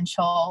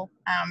potential.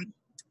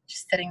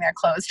 Just sitting there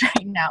closed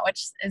right now,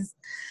 which is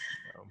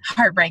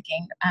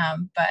heartbreaking.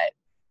 But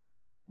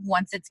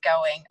once it's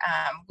going,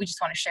 we just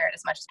want to share it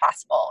as much as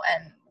possible,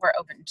 and we're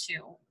open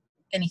to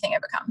anything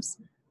it becomes.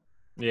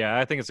 Yeah,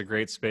 I think it's a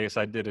great space.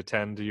 I did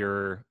attend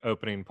your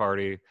opening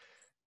party,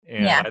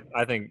 and Yeah.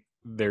 I think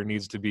there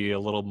needs to be a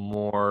little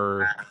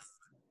more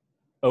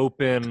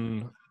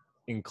open,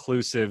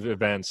 inclusive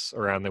events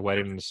around the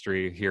wedding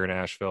industry here in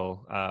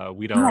Asheville.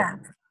 We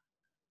don't,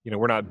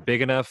 we're not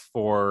big enough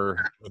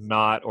for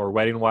Knot or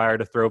Wedding Wire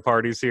to throw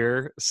parties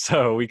here,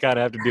 so we kind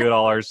of have to do it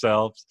all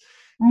ourselves.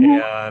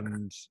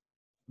 And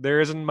there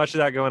isn't much of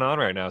that going on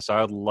right now. So I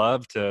would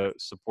love to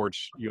support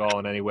you all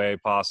in any way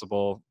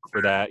possible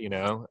for that,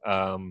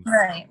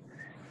 Right.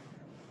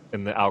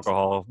 in the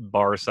alcohol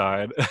bar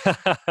side,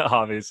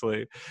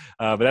 obviously.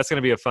 But that's going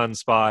to be a fun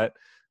spot.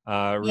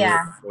 Really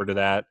looking forward to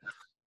that.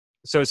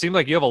 So it seems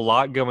like you have a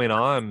lot going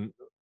on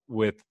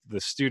with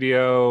the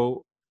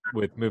studio,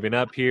 with moving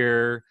up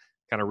here,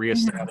 kind of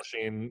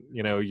reestablishing,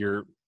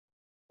 your,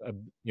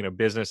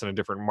 business in a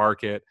different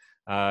market.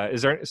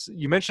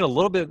 You mentioned a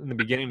little bit in the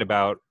beginning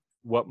about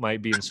what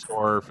might be in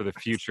store for the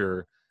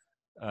future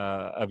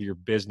of your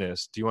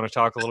business. Do you want to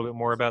talk a little bit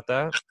more about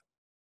that?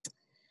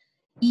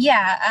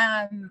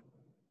 Yeah.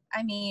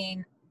 I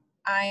mean,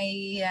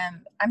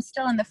 I'm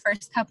still in the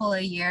first couple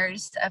of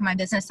years of my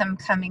business. I'm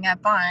coming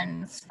up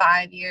on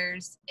 5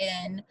 years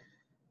in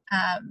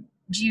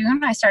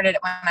June. I started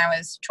it when I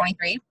was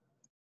 23.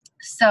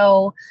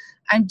 So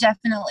I'm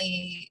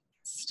definitely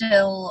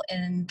still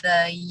in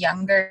the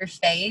younger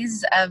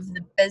phase of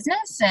the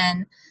business,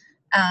 and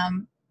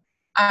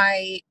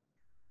I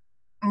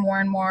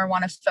more and more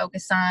want to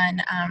focus on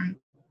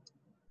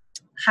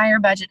higher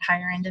budget,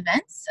 higher end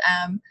events,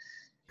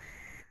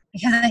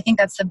 because I think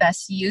that's the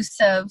best use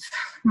of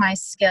my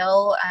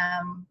skill,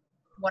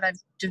 what I've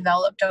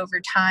developed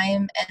over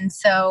time. And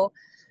so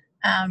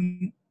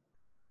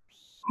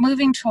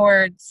moving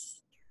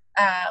towards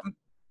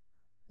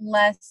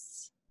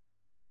less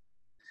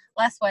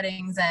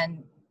weddings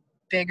and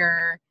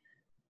bigger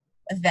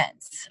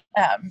events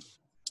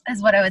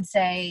is what I would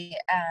say.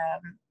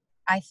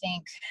 I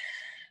think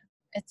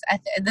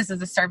this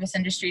is a service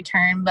industry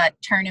term, but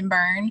turn and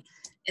burn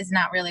is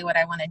not really what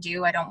I want to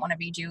do. I don't want to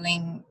be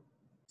doing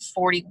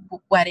 40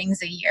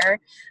 weddings a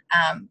year.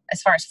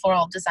 As far as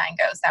floral design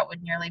goes, that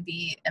would nearly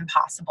be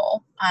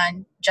impossible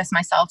on just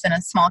myself and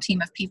a small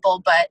team of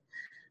people. But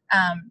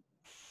I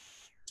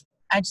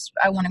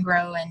want to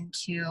grow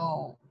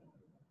into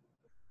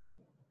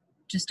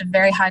just a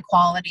very high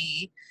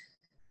quality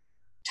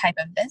type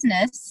of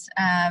business.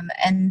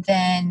 And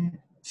then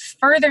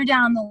further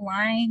down the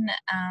line,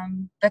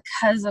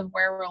 because of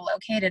where we're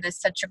located is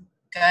such a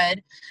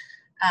good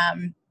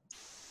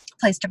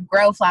place to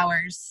grow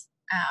flowers,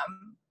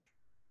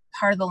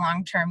 part of the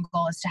long-term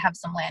goal is to have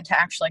some land to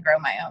actually grow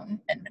my own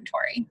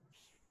inventory.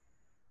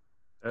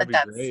 That'd be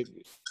that's great.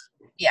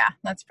 yeah,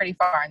 that's pretty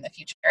far in the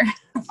future.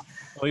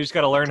 Well, you just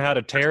got to learn how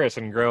to terrace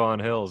and grow on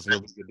hills.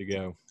 You'll be good to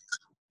go.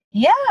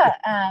 Yeah,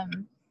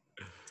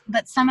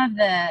 but some of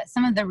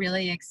the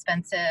really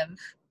expensive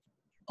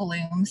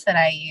blooms that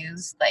I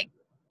use, like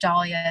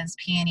dahlias,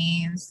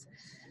 peonies,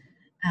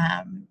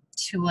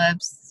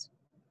 tulips,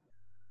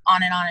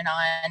 on and on and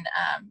on.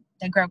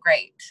 They grow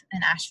great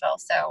in Asheville,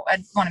 so I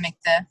want to make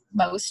the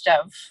most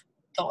of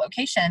the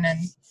location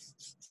and,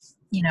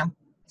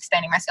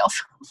 expanding my skills.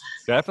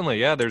 Definitely,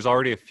 yeah. There's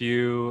already a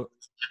few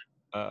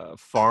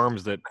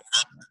farms that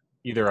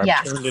either I've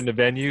Yes. turned into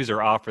venues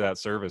or offer that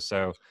service.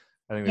 So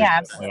I think there's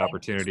definitely an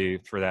opportunity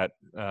for that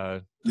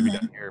to be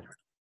done here.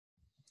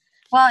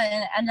 Well,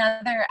 and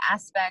another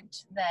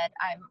aspect that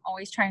I'm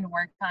always trying to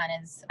work on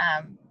is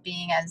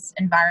being as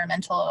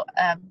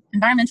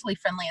environmentally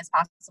friendly as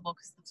possible,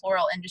 because the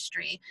floral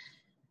industry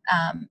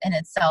in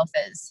itself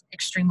is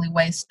extremely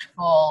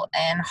wasteful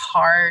and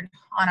hard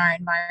on our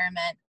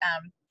environment.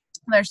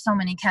 There's so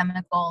many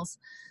chemicals,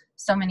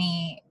 so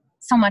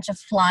much of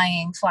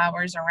flying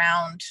flowers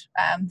around.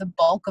 The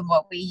bulk of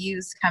what we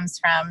use comes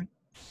from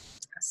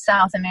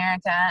South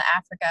America,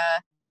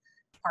 Africa,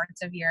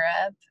 parts of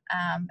Europe,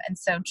 and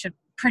so to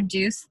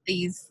produce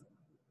this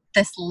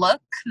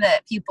look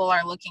that people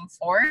are looking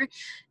for,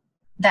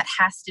 that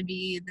has to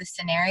be the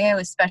scenario,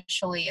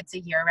 especially it's a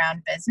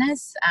year-round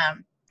business.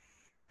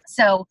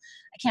 So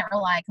I can't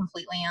rely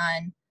completely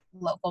on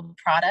local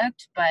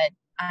product, but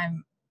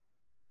I'm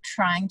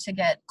trying to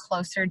get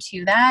closer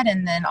to that,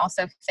 and then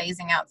also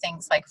phasing out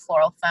things like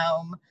floral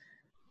foam,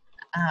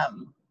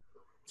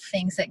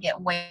 things that get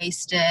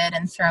wasted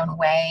and thrown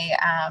away.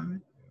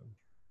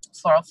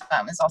 Floral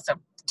foam is also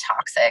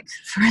toxic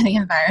for the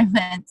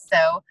environment,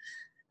 so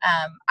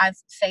I've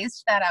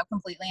phased that out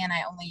completely, and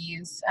I only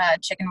use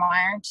chicken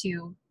wire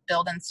to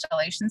build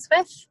installations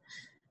with,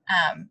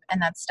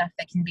 and that's stuff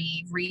that can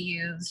be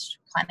reused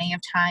plenty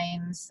of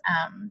times,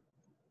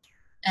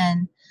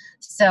 and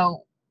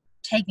so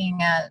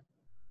taking a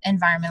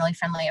environmentally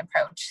friendly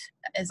approach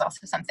is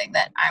also something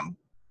that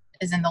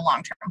is in the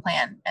long-term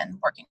plan and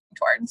working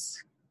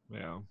towards.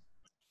 Yeah.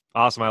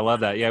 Awesome. I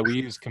love that. Yeah,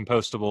 we use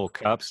compostable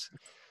cups.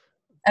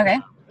 Okay.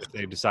 If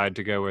they decide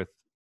to go with,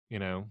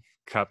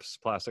 cups,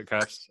 plastic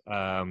cups.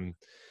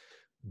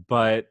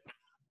 But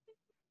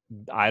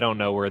I don't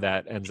know where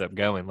that ends up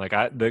going. Like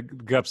the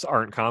cups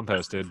aren't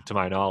composted to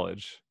my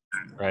knowledge,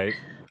 right?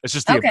 It's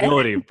just the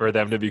ability for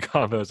them to be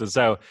composted.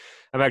 So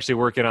I'm actually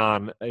working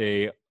on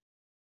a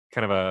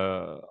kind of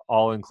a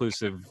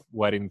all-inclusive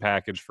wedding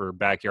package for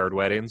backyard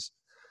weddings.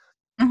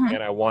 Mm-hmm.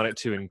 And I want it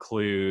to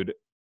include,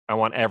 I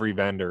want every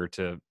vendor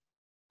to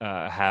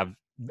have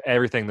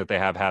everything that they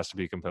have has to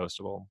be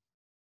compostable.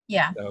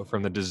 Yeah. So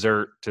from the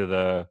dessert to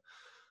the,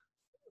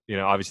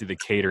 obviously the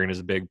catering is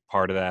a big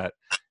part of that.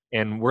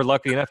 And we're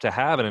lucky enough to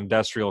have an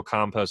industrial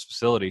compost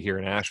facility here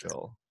in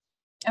Asheville.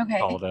 Okay.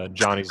 Called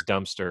Johnny's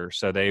Dumpster.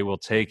 So they will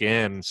take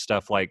in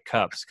stuff like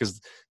cups, because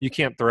you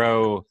can't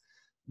throw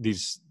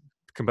these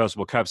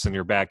compostable cups in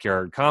your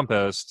backyard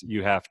compost.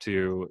 You have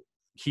to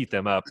heat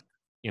them up,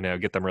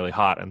 get them really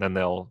hot, and then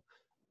they'll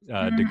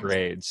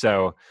degrade.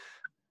 So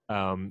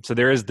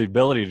there is the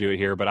ability to do it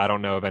here, but I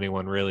don't know of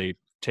anyone really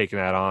taking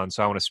that on.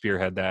 So I want to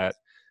spearhead that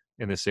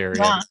in this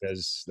area,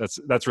 because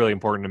that's really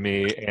important to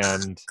me.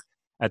 And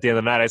at the end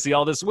of the night, I see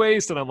all this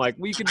waste, and I'm like,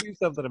 we could do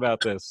something about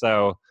this.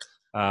 So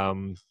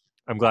I'm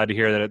glad to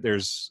hear that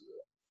there's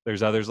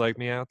others like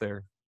me out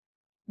there.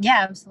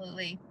 Yeah,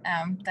 absolutely.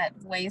 That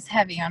weighs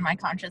heavy on my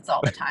conscience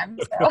all the time.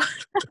 So.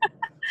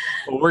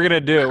 Well, we're gonna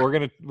do it.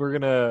 We're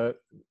gonna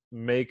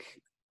make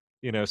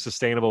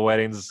sustainable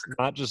weddings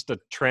not just a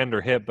trend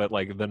or hit, but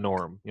like the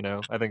norm.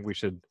 I think we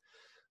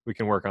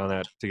can work on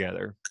that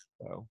together.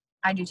 So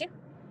I do too.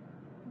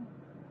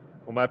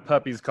 Well, my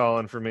puppy's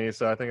calling for me,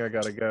 so I think I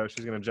gotta go.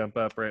 She's gonna jump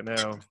up right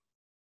now.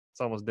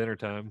 It's almost dinner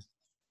time.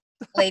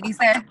 Lady's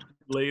there.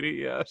 Lady,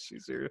 yeah,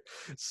 she's here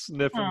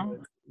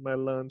sniffing my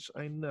lunch.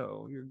 I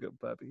know, you're a good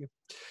puppy.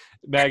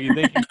 Maggie,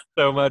 thank you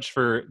so much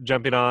for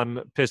jumping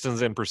on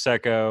Pistons and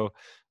Prosecco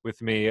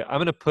with me. I'm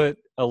going to put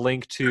a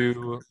link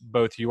to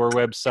both your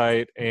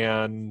website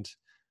and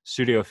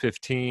Studio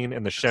 15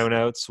 in the show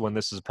notes when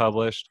this is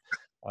published,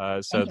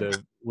 so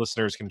the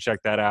listeners can check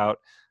that out.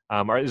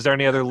 Is there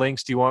any other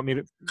links? Do you want me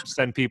to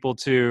send people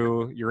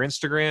to your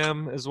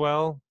Instagram as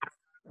well?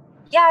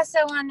 Yeah, so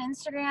on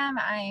Instagram,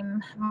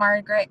 I'm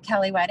Margaret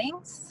Kelly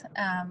Weddings,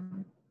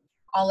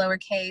 all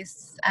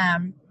lowercase,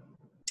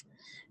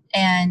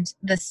 and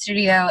the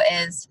studio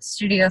is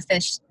Studio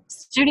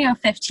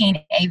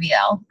 15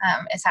 AVL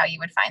is how you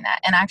would find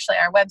that. And actually,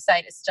 our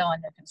website is still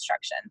under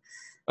construction.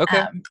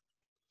 Okay.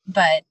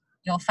 But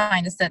you'll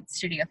find us at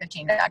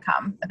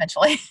studio15.com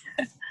eventually.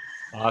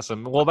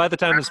 Awesome. Well, by the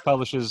time this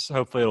publishes,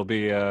 hopefully it'll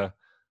be up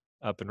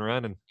and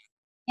running.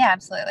 Yeah,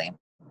 absolutely.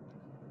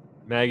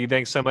 Maggie,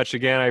 thanks so much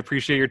again. I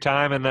appreciate your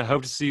time, and I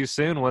hope to see you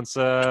soon once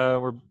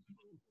we're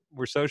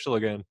social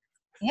again.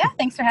 Yeah,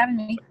 thanks for having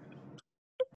me.